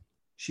her.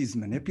 She's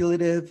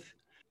manipulative.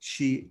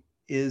 She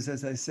is,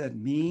 as I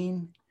said,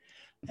 mean.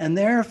 And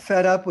they're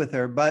fed up with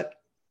her, but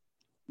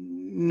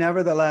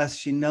nevertheless,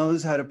 she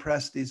knows how to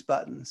press these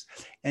buttons.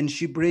 And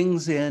she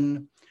brings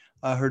in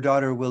her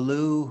daughter,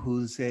 Willou,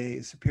 who's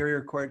a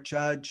Superior Court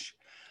judge,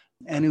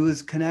 and who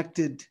is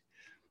connected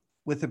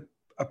with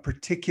a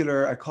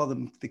particular, I call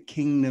them the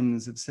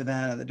kingdoms of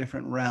Savannah, the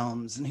different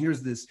realms. And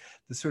here's the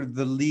sort of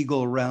the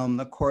legal realm,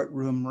 the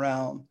courtroom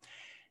realm.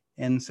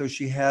 And so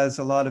she has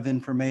a lot of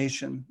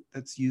information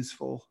that's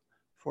useful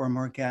for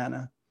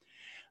Morgana.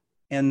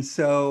 And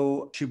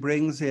so she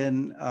brings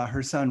in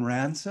her son,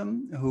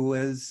 Ransom, who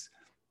is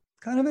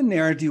kind of a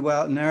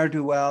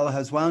ne'er-do-well,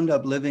 has wound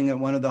up living at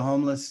one of the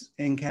homeless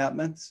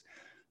encampments,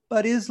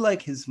 but is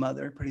like his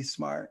mother, pretty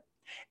smart.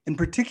 And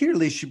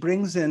particularly, she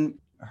brings in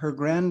her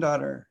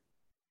granddaughter,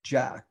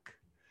 Jack,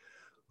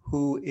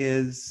 who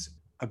is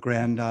a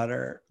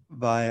granddaughter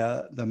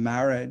via the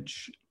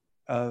marriage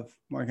of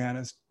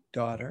Morgana's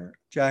daughter.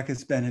 Jack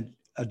has been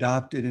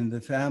adopted into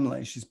the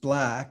family. She's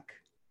Black,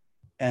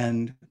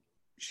 and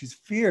she's a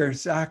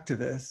fierce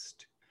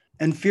activist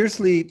and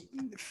fiercely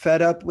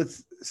fed up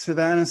with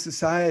Savannah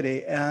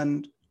society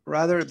and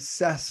rather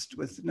obsessed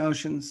with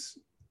notions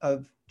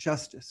of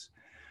justice.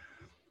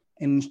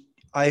 And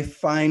I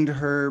find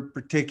her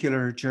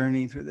particular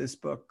journey through this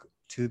book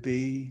to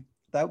be,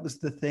 that was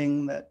the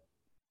thing that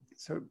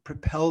sort of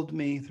propelled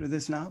me through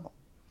this novel.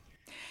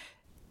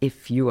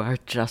 If you are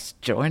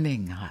just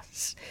joining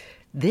us,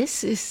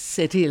 this is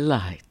City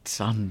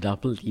Lights on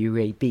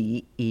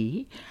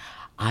WABE.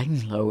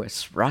 I'm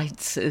Lois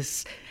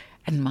Reitzes,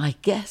 and my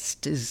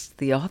guest is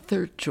the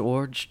author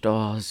George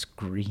Dawes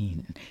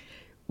Green.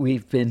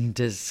 We've been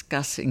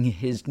discussing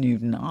his new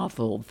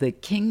novel, The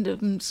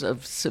Kingdoms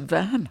of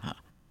Savannah.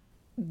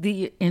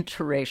 The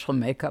interracial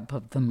makeup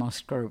of the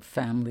Musgrove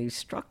family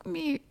struck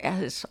me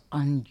as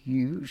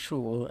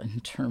unusual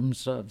in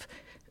terms of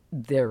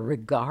their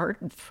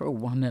regard for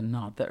one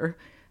another.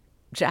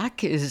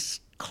 Jack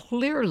is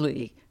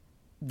clearly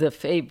the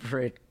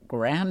favorite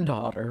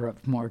granddaughter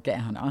of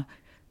Morgana.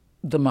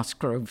 The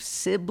Musgrove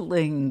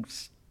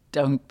siblings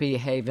don't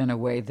behave in a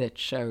way that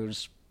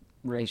shows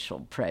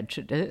racial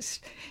prejudice.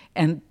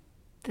 And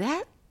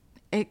that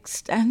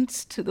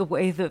extends to the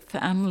way the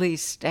family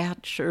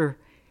stature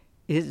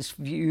is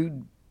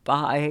viewed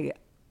by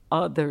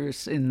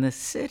others in the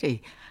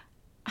city.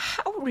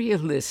 How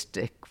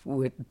realistic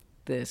would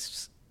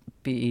this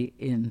be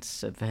in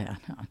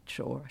Savannah,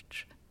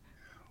 George?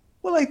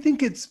 Well, I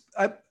think it's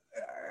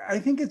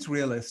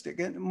realistic.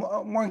 And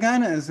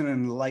Morgana is an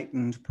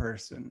enlightened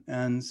person,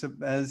 and so,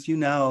 as you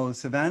know,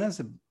 Savannah's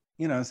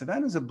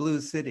a blue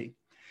city.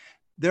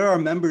 There are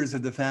members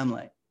of the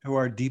family who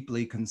are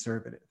deeply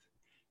conservative,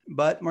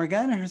 but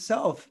Morgana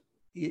herself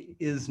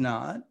is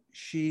not.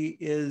 She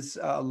is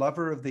a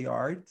lover of the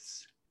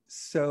arts.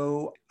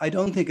 So I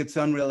don't think it's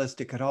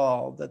unrealistic at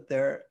all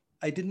that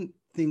I didn't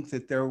think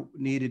that there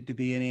needed to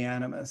be any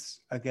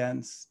animus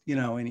against,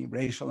 any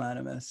racial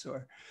animus,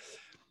 or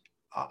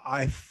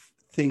I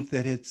think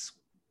that it's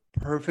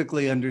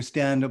perfectly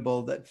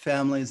understandable that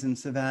families in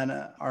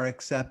Savannah are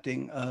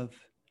accepting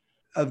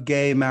of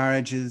gay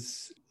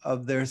marriages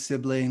of their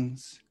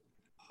siblings.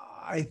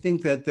 I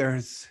think that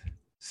there's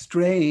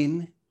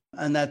strain,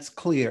 and that's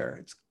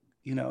clear.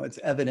 It's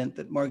evident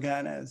that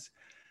Morgana is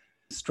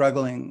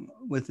struggling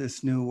with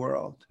this new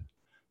world.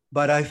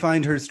 But I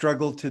find her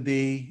struggle to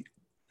be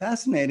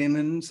fascinating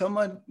and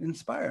somewhat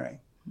inspiring.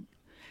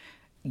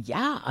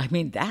 Yeah, I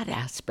mean, that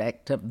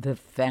aspect of the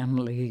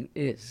family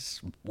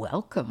is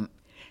welcome.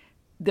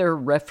 There are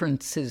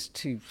references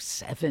to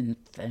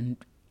 7th and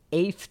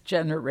 8th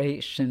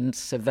generation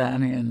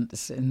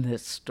Savannahans in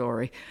this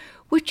story.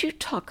 Would you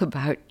talk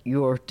about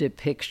your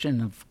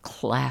depiction of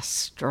class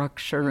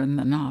structure in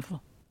the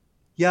novel?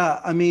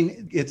 Yeah, I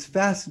mean, it's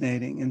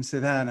fascinating in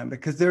Savannah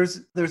because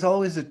there's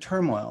always a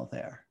turmoil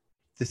there.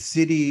 The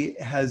city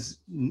has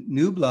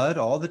new blood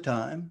all the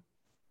time.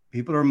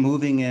 People are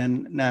moving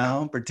in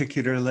now,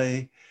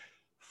 particularly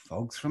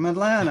folks from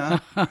Atlanta.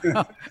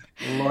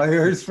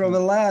 Lawyers from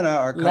Atlanta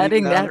are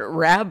letting that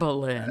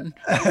rabble in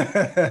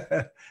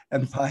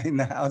and buying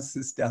the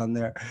houses down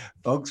there.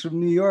 Folks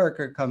from New York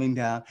are coming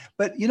down.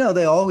 But,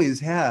 they always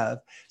have.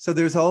 So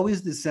there's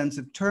always this sense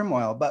of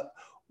turmoil. But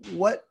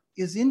what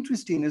is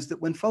interesting is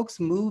that when folks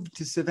move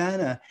to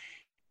Savannah,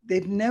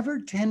 they've never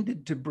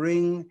tended to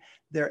bring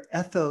their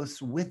ethos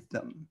with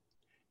them.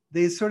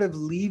 They sort of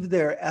leave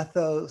their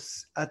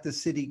ethos at the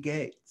city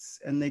gates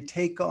and they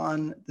take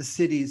on the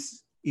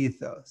city's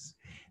ethos.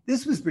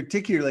 This was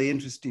particularly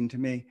interesting to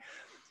me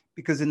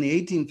because in the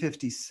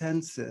 1850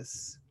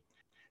 census,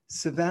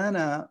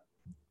 Savannah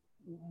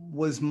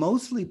was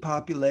mostly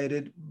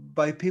populated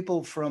by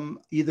people from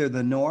either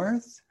the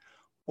North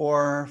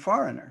or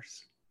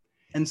foreigners.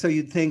 And so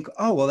you'd think,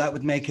 oh, well, that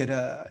would make it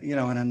an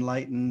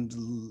enlightened,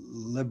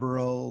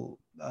 liberal,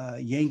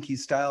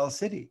 Yankee-style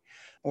city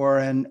or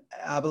an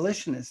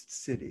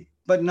abolitionist city,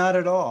 but not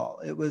at all.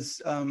 It was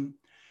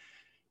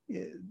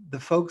the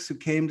folks who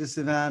came to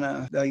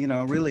Savannah,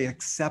 really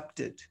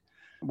accepted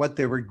what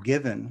they were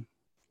given.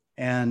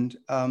 And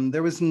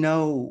there was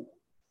no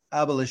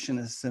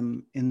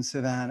abolitionism in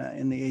Savannah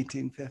in the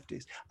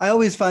 1850s. I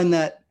always find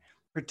that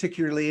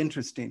particularly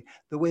interesting,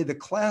 the way the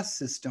class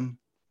system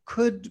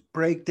could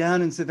break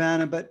down in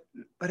Savannah, but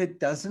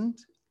it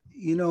doesn't.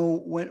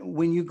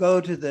 When you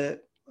go to the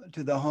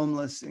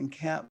homeless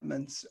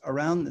encampments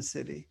around the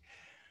city,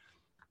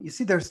 you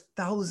see there's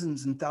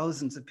thousands and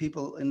thousands of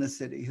people in the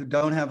city who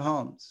don't have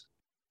homes.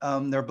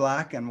 They're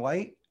Black and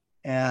white,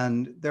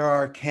 and there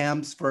are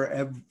camps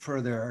for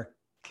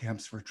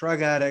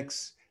drug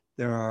addicts.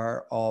 There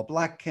are all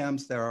Black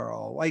camps. There are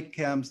all white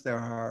camps. There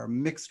are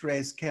mixed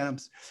race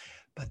camps.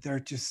 But there are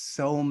just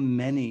so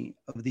many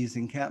of these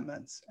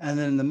encampments. And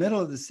then in the middle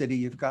of the city,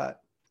 you've got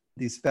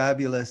these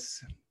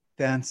fabulous,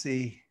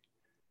 fancy,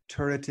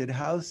 turreted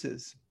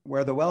houses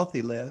where the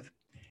wealthy live.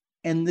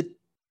 And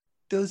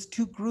those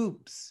two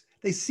groups,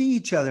 they see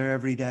each other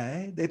every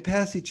day. They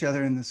pass each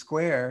other in the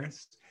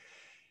squares.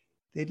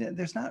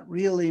 There's not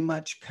really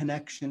much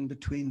connection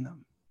between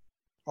them.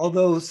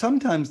 Although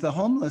sometimes the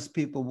homeless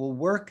people will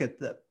work at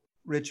the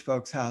rich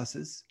folks'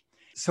 houses.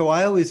 So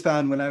I always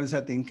found when I was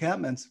at the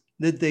encampments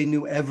that they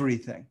knew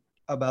everything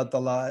about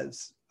the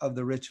lives of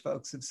the rich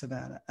folks of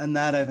Savannah. And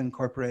that I've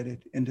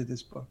incorporated into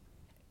this book.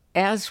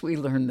 As we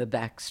learn the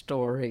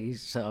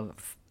backstories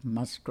of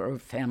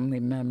Musgrove family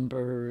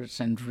members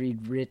and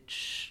read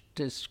rich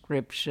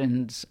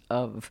descriptions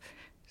of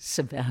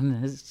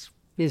Savannah's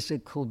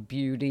physical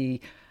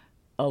beauty,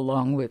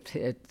 along with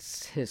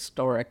its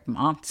historic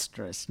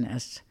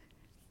monstrousness,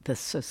 the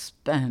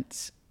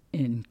suspense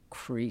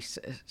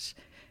increases.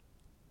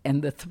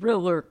 And the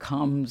thriller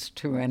comes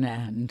to an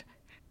end.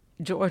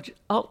 George,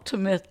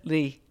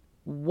 ultimately,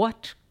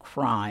 what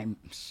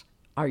crimes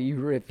are you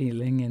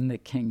revealing in the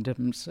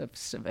Kingdoms of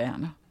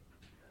Savannah?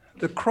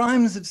 The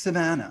crimes of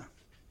Savannah,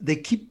 they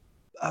keep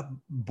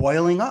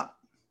boiling up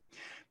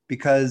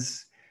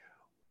because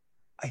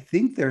I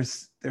think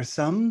there's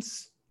some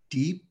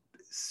deep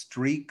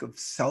streak of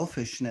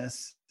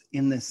selfishness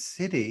in this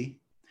city.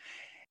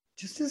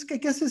 Just as, I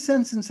guess, a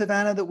sense in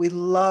Savannah that we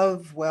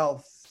love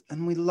wealth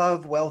and we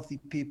love wealthy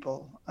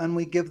people and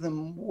we give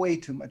them way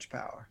too much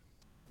power.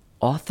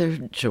 author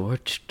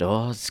George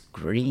Dawes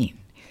Green.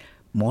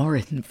 More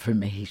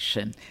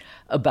information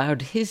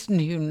about his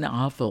new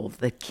novel,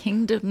 The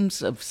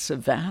Kingdoms of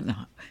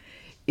Savannah,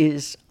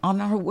 is on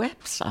our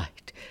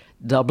website,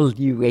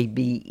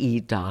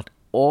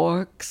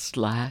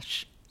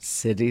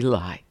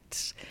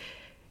 wabe.org/citylights.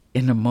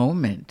 In a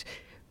moment,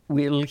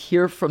 we'll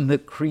hear from the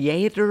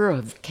creator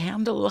of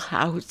Candle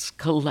House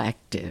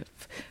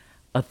Collective,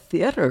 a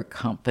theater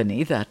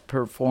company that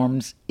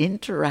performs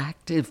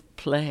interactive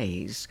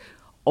plays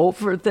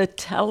over the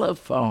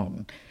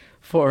telephone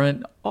for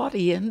an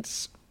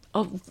audience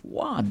of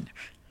one.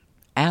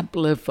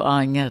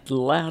 Amplifying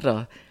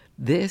Atlanta,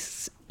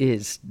 this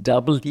is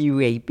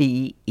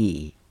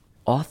WABE.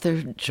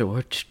 Author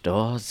George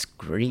Dawes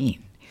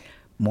Green.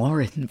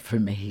 More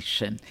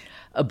information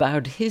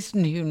about his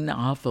new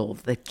novel,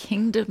 The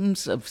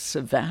Kingdoms of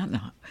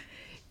Savannah,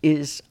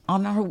 is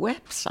on our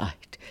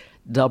website,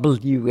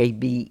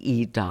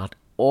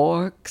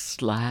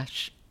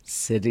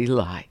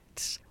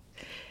 wabe.org/citylights.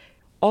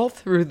 All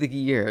through the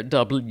year,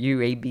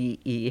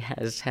 WABE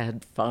has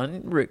had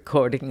fun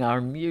recording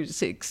our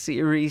music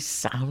series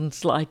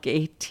Sounds Like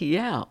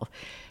ATL.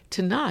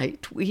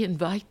 Tonight, we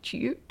invite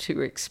you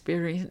to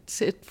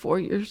experience it for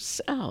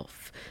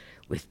yourself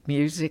with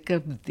music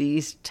of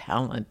these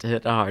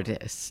talented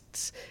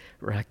artists,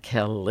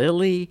 Raquel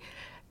Lilly,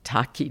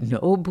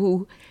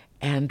 Takinobu,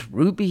 and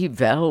Ruby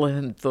Vell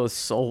and the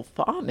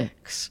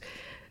Soulphonics.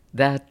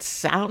 That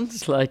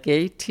Sounds Like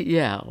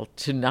ATL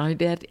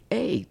tonight at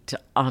 8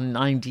 on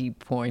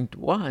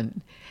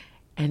 90.1,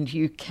 and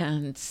you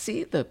can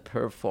see the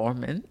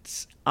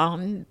performance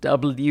on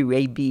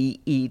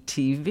WABE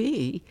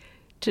TV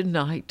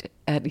tonight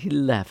at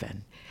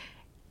 11.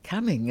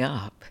 Coming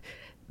up,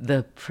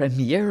 the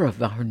premiere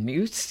of our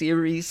new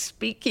series,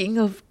 Speaking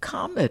of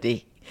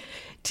Comedy,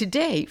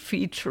 today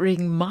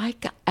featuring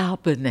Mike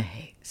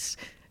Albanese.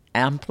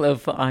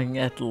 Amplifying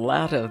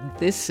Atlanta,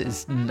 this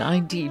is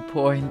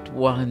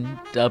 90.1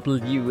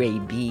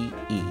 WABE.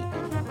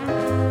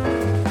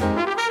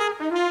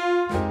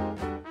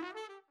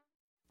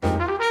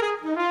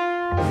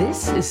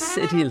 This is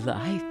City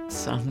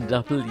Lights on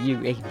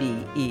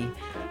WABE.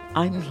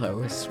 I'm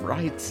Lois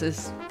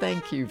Reitzes.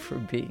 Thank you for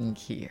being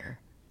here.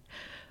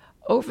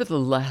 Over the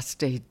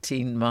last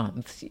 18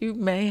 months, you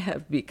may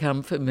have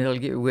become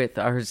familiar with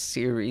our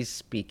series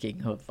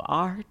Speaking of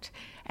Art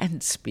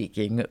and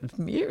Speaking of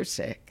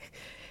Music.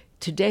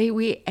 Today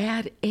we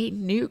add a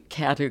new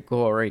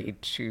category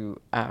to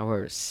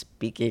our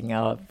Speaking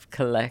of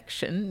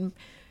collection,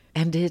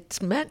 and it's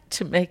meant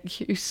to make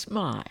you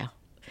smile.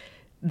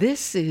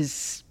 This is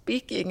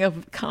Speaking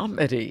of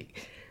Comedy,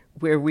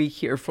 where we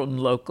hear from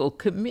local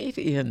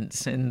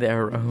comedians in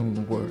their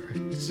own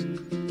words.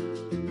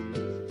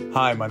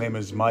 Hi, my name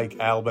is Mike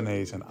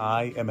Albanese, and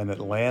I am an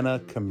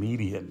Atlanta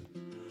comedian.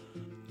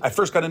 I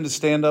first got into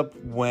stand-up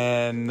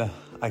when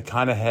I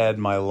kind of had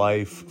my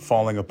life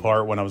falling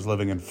apart when I was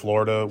living in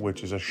Florida,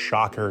 which is a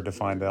shocker to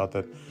find out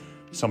that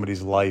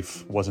somebody's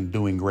life wasn't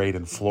doing great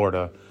in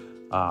Florida.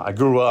 I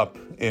grew up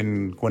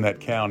in Gwinnett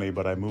County,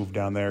 but I moved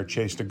down there,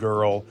 chased a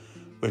girl,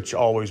 which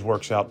always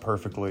works out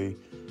perfectly.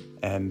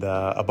 And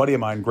a buddy of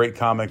mine, great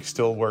comic,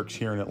 still works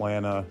here in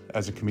Atlanta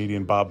as a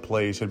comedian, Bob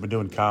Place, had been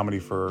doing comedy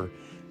for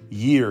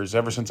years.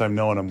 Ever since I've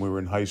known him, we were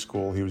in high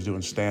school, he was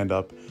doing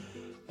stand-up.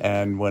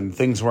 And when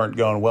things weren't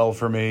going well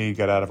for me,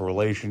 got out of a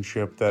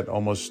relationship that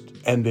almost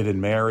ended in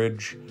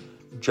marriage,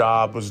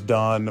 job was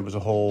done, it was a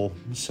whole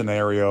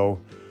scenario.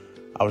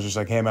 I was just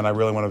like, hey man, I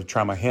really want to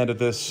try my hand at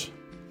this.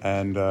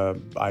 And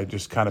I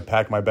just kind of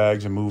packed my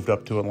bags and moved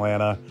up to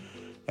Atlanta.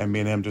 And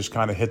me and him just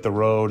kind of hit the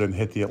road and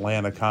hit the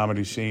Atlanta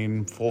comedy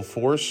scene full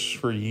force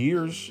for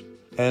years.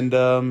 And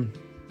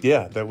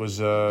it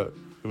was a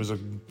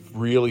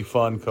really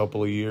fun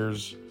couple of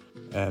years.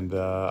 And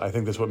I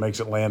think that's what makes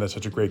Atlanta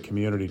such a great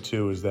community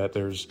too, is that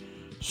there's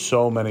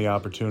so many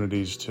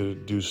opportunities to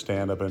do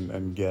stand-up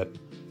and get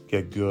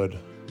good.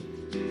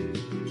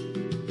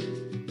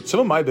 Some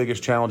of my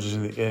biggest challenges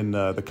in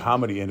the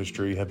comedy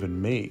industry have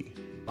been me.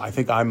 I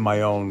think I'm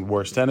my own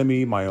worst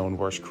enemy, my own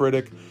worst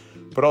critic,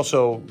 but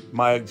also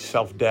my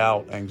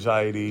self-doubt,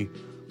 anxiety,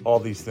 all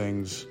these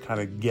things kind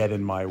of get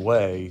in my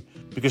way.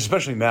 Because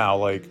especially now,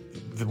 like,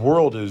 the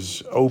world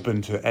is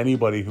open to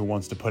anybody who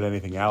wants to put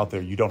anything out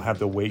there. You don't have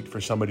to wait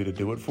for somebody to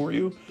do it for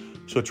you.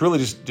 So it's really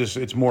just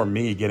it's more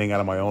me getting out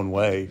of my own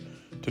way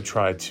to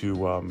try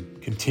to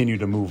continue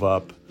to move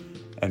up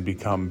and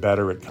become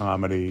better at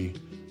comedy,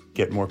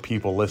 get more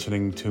people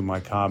listening to my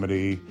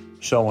comedy,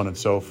 so on and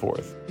so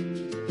forth.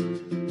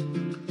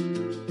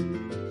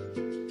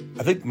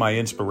 I think my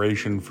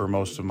inspiration for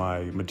most of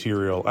my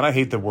material, and I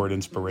hate the word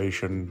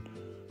inspiration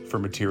for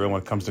material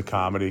when it comes to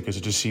comedy because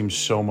it just seems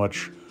so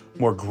much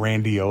more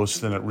grandiose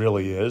than it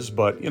really is.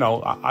 But, you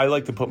know, I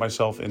like to put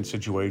myself in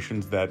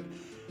situations that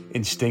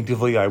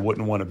instinctively I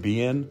wouldn't want to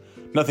be in.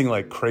 Nothing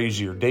like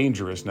crazy or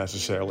dangerous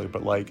necessarily,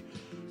 but like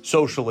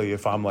socially,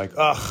 if I'm like,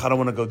 I don't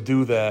want to go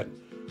do that.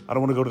 I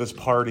don't want to go to this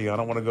party. I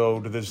don't want to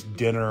go to this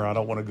dinner. I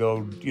don't want to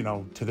go,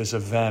 to this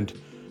event.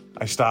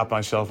 I stop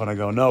myself and I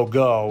go, no,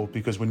 go,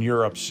 because when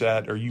you're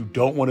upset or you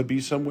don't want to be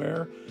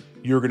somewhere,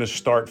 you're going to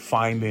start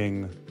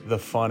finding the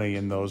funny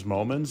in those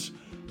moments.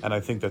 And I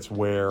think that's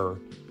where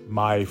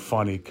my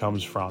funny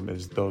comes from,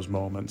 is those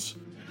moments.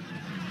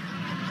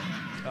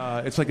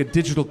 It's like a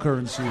digital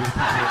currency. And,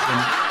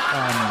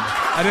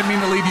 I didn't mean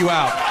to leave you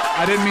out.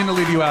 I didn't mean to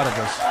leave you out of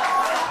this.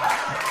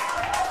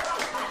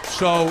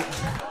 So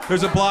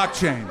there's a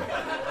blockchain.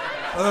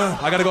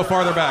 I got to go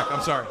farther back.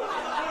 I'm sorry.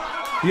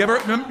 You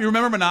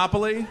remember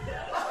Monopoly?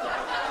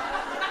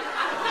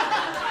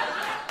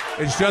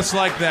 It's just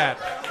like that.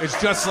 It's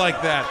just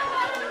like that.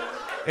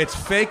 It's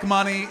fake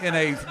money in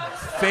a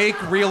fake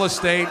real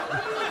estate.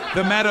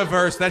 The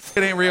metaverse, that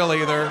shit ain't real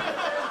either.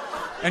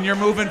 And you're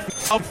moving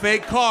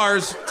fake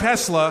cars,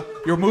 Tesla,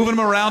 you're moving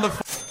them around the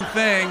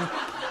thing,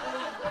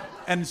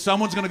 and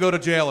someone's gonna go to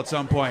jail at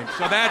some point.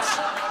 So that's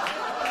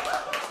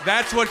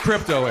what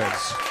crypto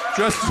is.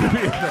 Just to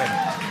be a thing.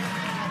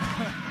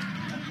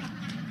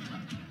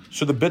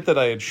 So the bit that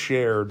I had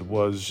shared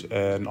was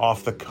an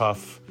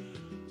off-the-cuff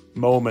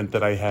moment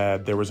that I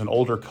had. There was an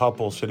older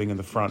couple sitting in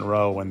the front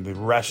row, and the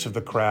rest of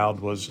the crowd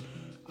was,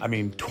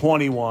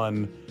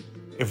 21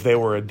 if they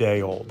were a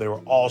day old. They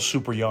were all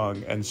super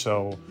young. And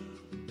so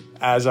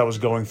as I was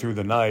going through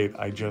the night,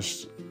 I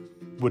just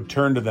would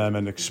turn to them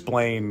and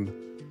explain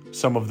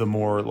some of the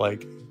more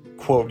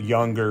quote,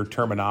 younger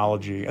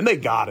terminology. And they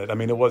got it.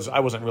 I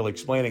wasn't really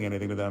explaining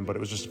anything to them, but it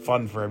was just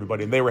fun for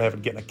everybody. And they were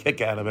getting a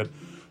kick out of it.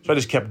 So I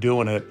just kept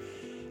doing it.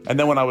 And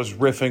then when I was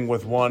riffing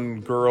with one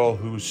girl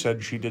who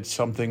said she did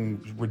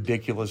something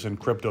ridiculous in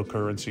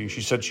cryptocurrency,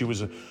 she said she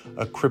was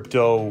a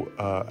crypto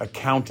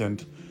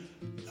accountant.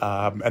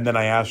 And then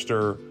I asked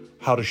her,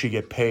 how does she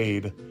get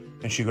paid?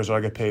 And she goes, I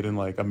get paid in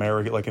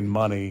America, in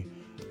money.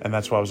 And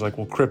that's why I was like,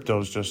 well,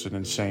 crypto is just an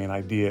insane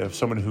idea. If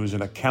someone who's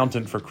an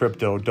accountant for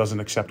crypto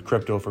doesn't accept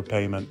crypto for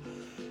payment.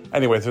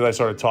 Anyway, so I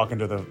started talking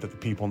to the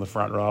people in the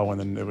front row, and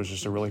then it was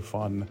just a really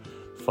fun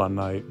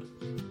night.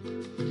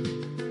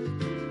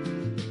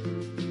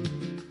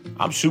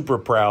 I'm super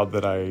proud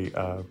that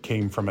I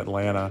came from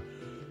Atlanta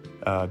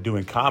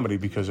doing comedy,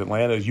 because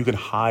Atlanta, you can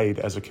hide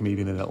as a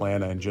comedian in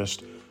Atlanta and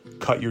just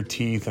cut your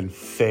teeth and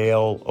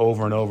fail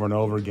over and over and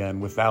over again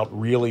without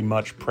really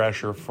much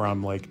pressure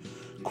from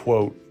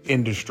quote,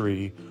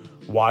 industry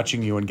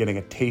watching you and getting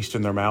a taste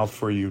in their mouth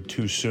for you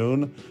too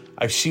soon.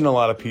 I've seen a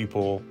lot of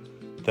people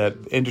that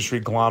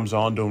industry gloms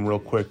onto them real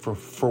quick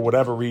for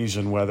whatever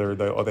reason, whether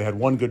they had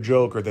one good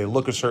joke or they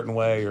look a certain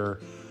way or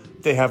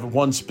they have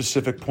one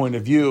specific point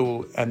of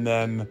view, and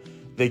then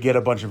they get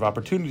a bunch of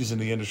opportunities in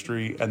the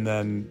industry, and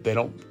then they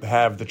don't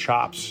have the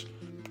chops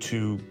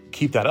to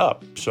keep that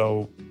up.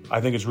 So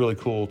I think it's really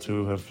cool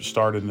to have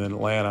started in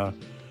Atlanta,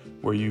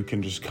 where you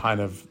can just kind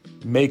of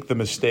make the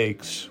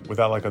mistakes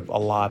without a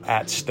lot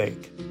at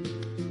stake.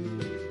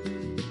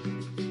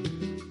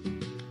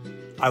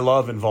 I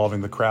love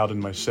involving the crowd in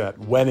my set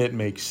when it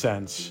makes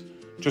sense.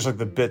 Just like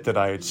the bit that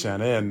I had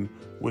sent in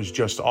was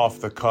just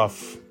off the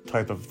cuff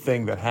type of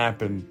thing that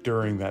happened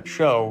during that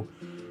show.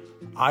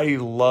 I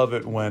love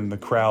it when the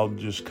crowd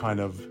just kind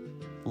of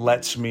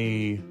lets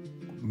me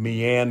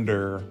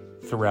meander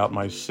throughout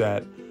my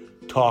set,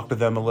 talk to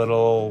them a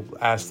little,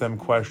 ask them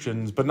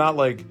questions, but not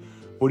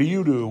what do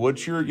you do?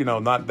 What's your,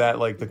 not that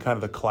the kind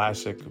of the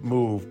classic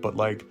move, but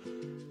let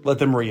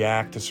them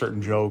react to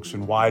certain jokes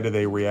and why do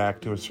they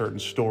react to a certain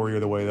story or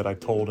the way that I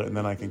told it. And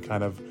then I can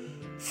kind of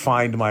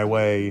find my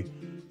way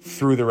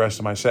through the rest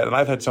of my set. And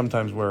I've had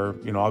sometimes where,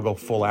 I'll go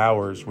full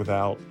hours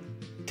without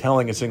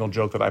telling a single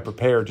joke that I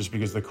prepared, just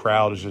because the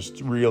crowd is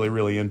just really,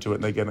 really into it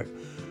and they get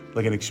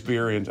an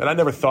experience. And I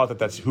never thought that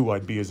that's who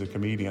I'd be as a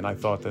comedian. I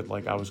thought that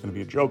I was going to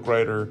be a joke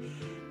writer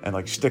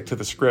and stick to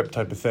the script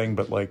type of thing.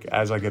 But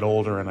as I get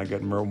older and I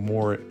get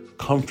more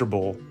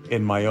comfortable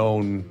in my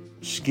own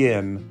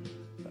skin,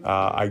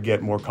 I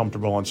get more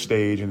comfortable on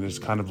stage, and it's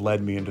kind of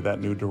led me into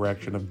that new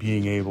direction of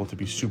being able to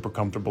be super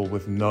comfortable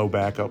with no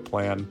backup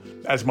plan,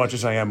 as much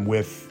as I am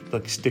with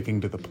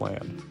sticking to the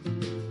plan.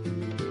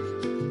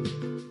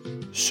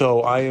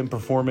 So I am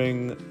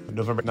performing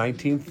November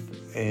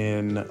 19th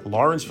in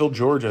Lawrenceville,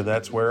 Georgia.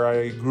 That's where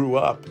I grew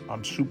up.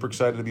 I'm super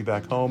excited to be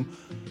back home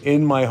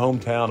in my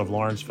hometown of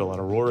Lawrenceville at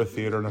Aurora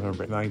Theater,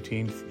 November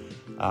 19th.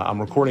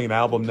 I'm recording an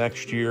album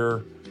next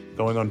year,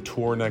 going on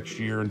tour next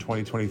year in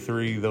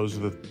 2023. Those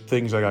are the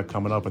things I got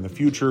coming up in the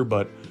future,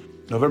 but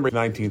November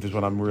 19th is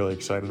what I'm really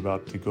excited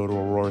about, to go to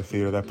Aurora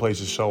Theater. That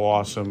place is so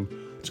awesome.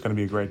 It's going to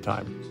be a great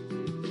time.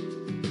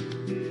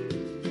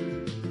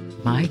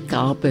 Mike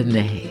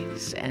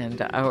Albanese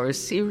and our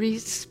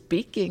series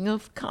Speaking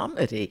of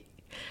Comedy.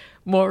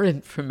 More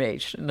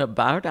information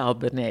about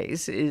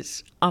Albanese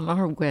is on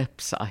our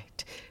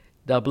website,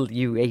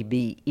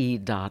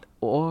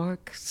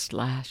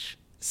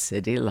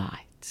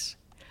 wabe.org/citylights.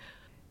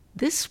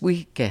 This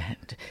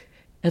weekend,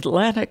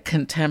 Atlanta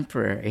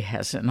Contemporary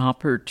has an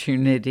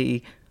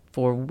opportunity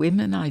for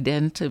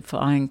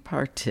women-identifying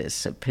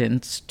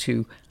participants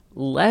to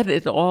let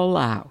it all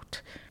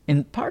out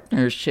in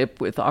partnership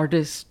with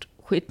artist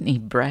Whitney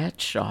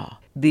Bradshaw.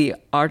 the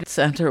Art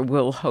Center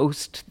will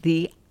host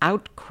the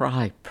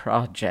Outcry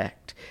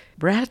Project.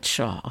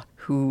 Bradshaw,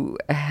 who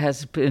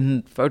has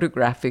been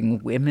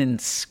photographing women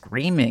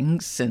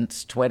screaming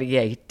since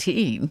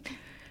 2018,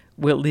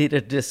 will lead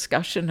a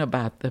discussion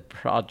about the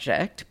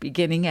project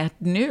beginning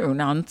at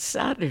noon on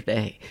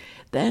Saturday.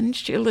 Then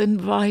she'll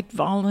invite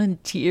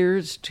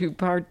volunteers to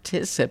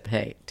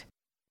participate.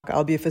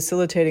 I'll be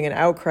facilitating an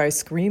Outcry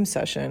Scream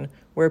session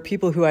where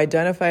people who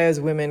identify as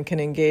women can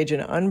engage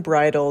in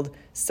unbridled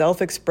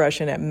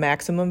self-expression at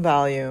maximum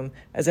volume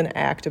as an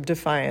act of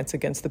defiance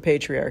against the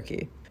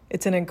patriarchy.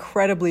 It's an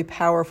incredibly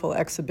powerful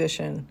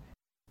exhibition.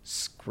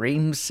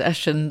 Scream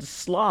session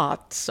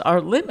slots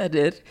are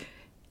limited,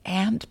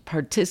 and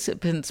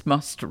participants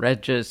must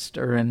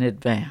register in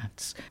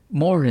advance.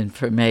 More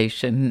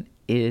information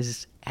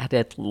is at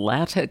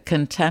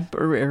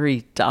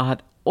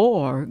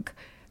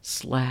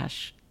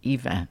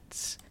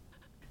atlantacontemporary.org/events.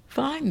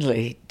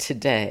 Finally,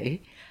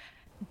 today,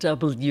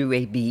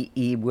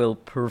 WABE will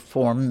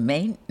perform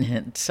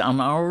maintenance on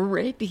our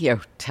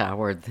radio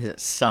tower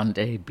this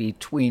Sunday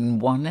between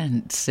 1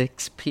 and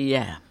 6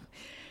 p.m.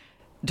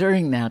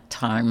 During that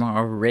time,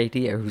 our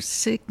radio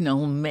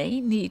signal may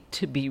need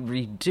to be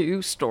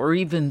reduced or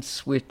even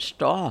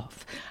switched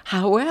off.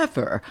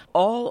 However,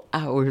 all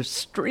our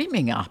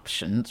streaming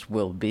options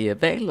will be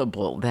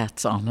available.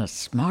 That's on a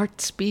smart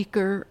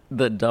speaker,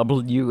 the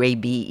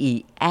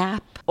WABE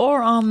app,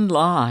 or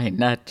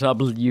online at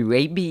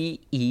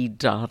wabe.org.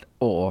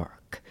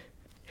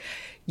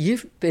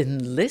 You've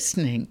been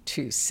listening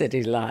to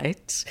City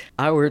Lights,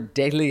 our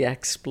daily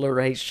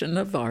exploration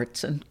of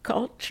arts and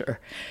culture.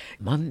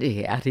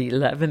 Monday at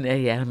 11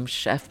 a.m.,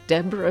 Chef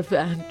Deborah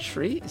Van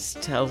Treese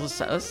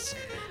tells us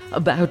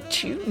about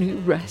 2 new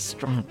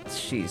restaurants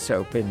she's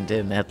opened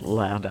in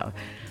Atlanta,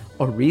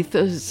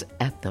 Oretha's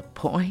at the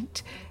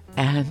Point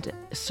and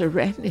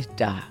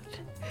Serenidad.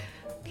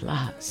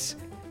 Plus,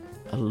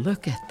 a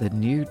look at the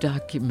new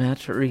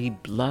documentary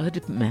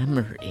Blood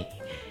Memory,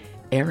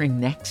 airing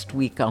next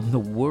week on the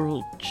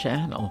World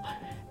Channel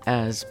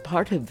as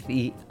part of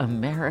the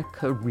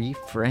America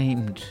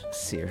Reframed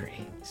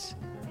series.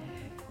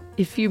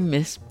 If you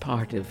missed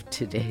part of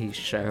today's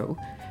show,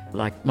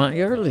 like my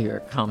earlier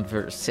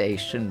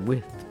conversation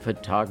with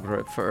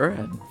photographer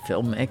and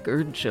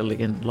filmmaker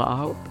Jillian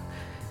Laub,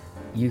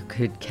 you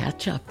could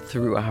catch up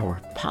through our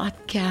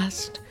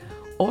podcast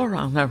or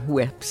on our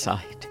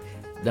website,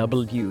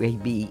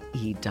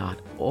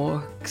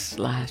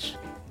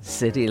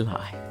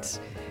 wabe.org/citylights.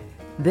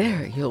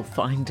 There you'll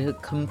find a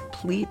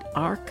complete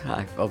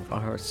archive of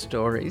our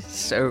stories,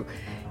 so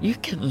you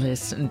can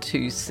listen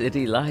to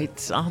City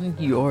Lights on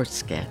your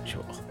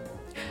schedule.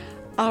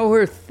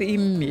 Our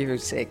theme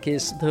music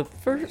is The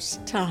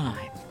First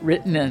Time,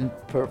 written and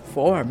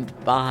performed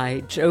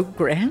by Joe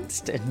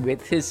Granston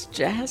with his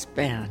jazz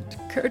band,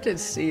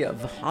 courtesy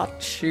of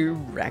Hot Shoe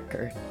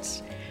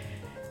Records.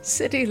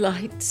 City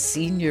Lights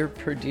senior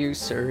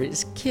producer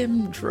is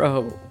Kim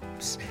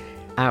Drobes.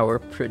 Our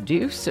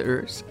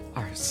producers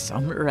are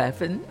Summer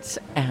Evans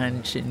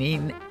and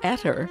Janine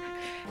Etter,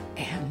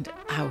 and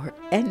our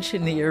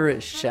engineer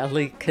is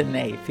Shelley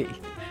Canavy.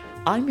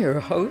 I'm your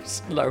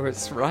host,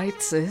 Lois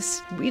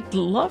Reitzes. We'd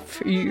love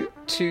for you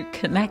to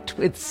connect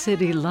with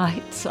City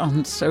Lights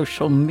on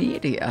social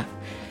media.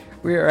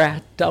 We're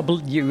at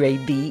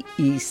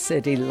WABE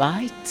City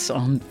Lights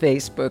on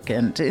Facebook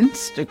and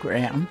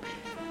Instagram,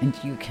 and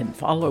you can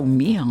follow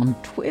me on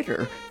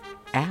Twitter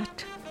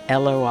at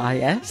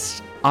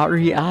LOISREITZES.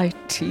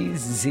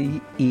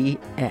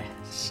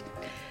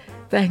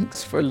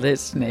 Thanks for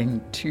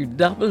listening to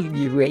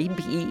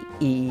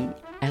WABE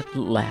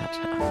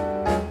Atlanta.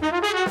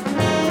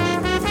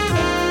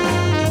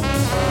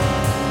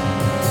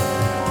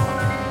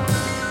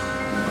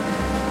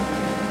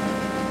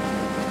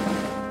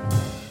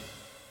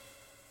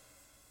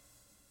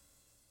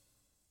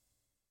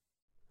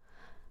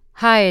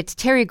 Hi, it's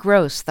Terry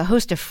Gross, the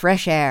host of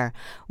Fresh Air.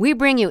 We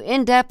bring you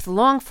in-depth,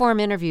 long-form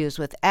interviews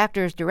with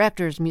actors,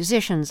 directors,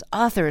 musicians,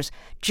 authors,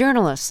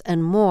 journalists,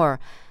 and more.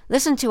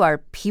 Listen to our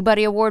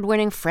Peabody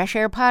Award-winning Fresh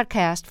Air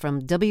podcast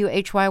from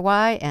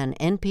WHYY and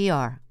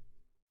NPR.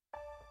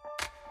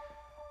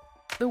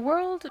 The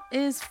world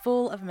is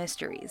full of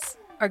mysteries.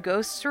 Are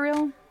ghosts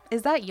real?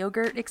 Is that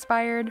yogurt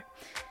expired?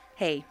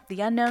 Hey,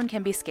 the unknown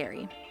can be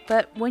scary.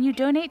 But when you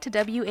donate to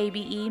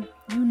WABE,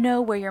 you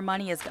know where your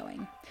money is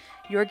going.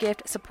 Your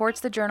gift supports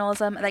the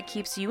journalism that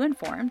keeps you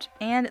informed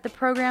and the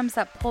programs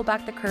that pull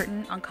back the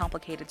curtain on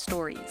complicated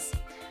stories.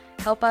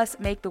 Help us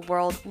make the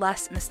world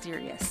less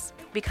mysterious.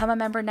 Become a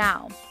member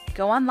now.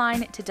 Go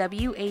online to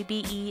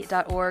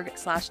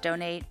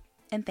wabe.org/donate,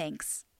 and thanks.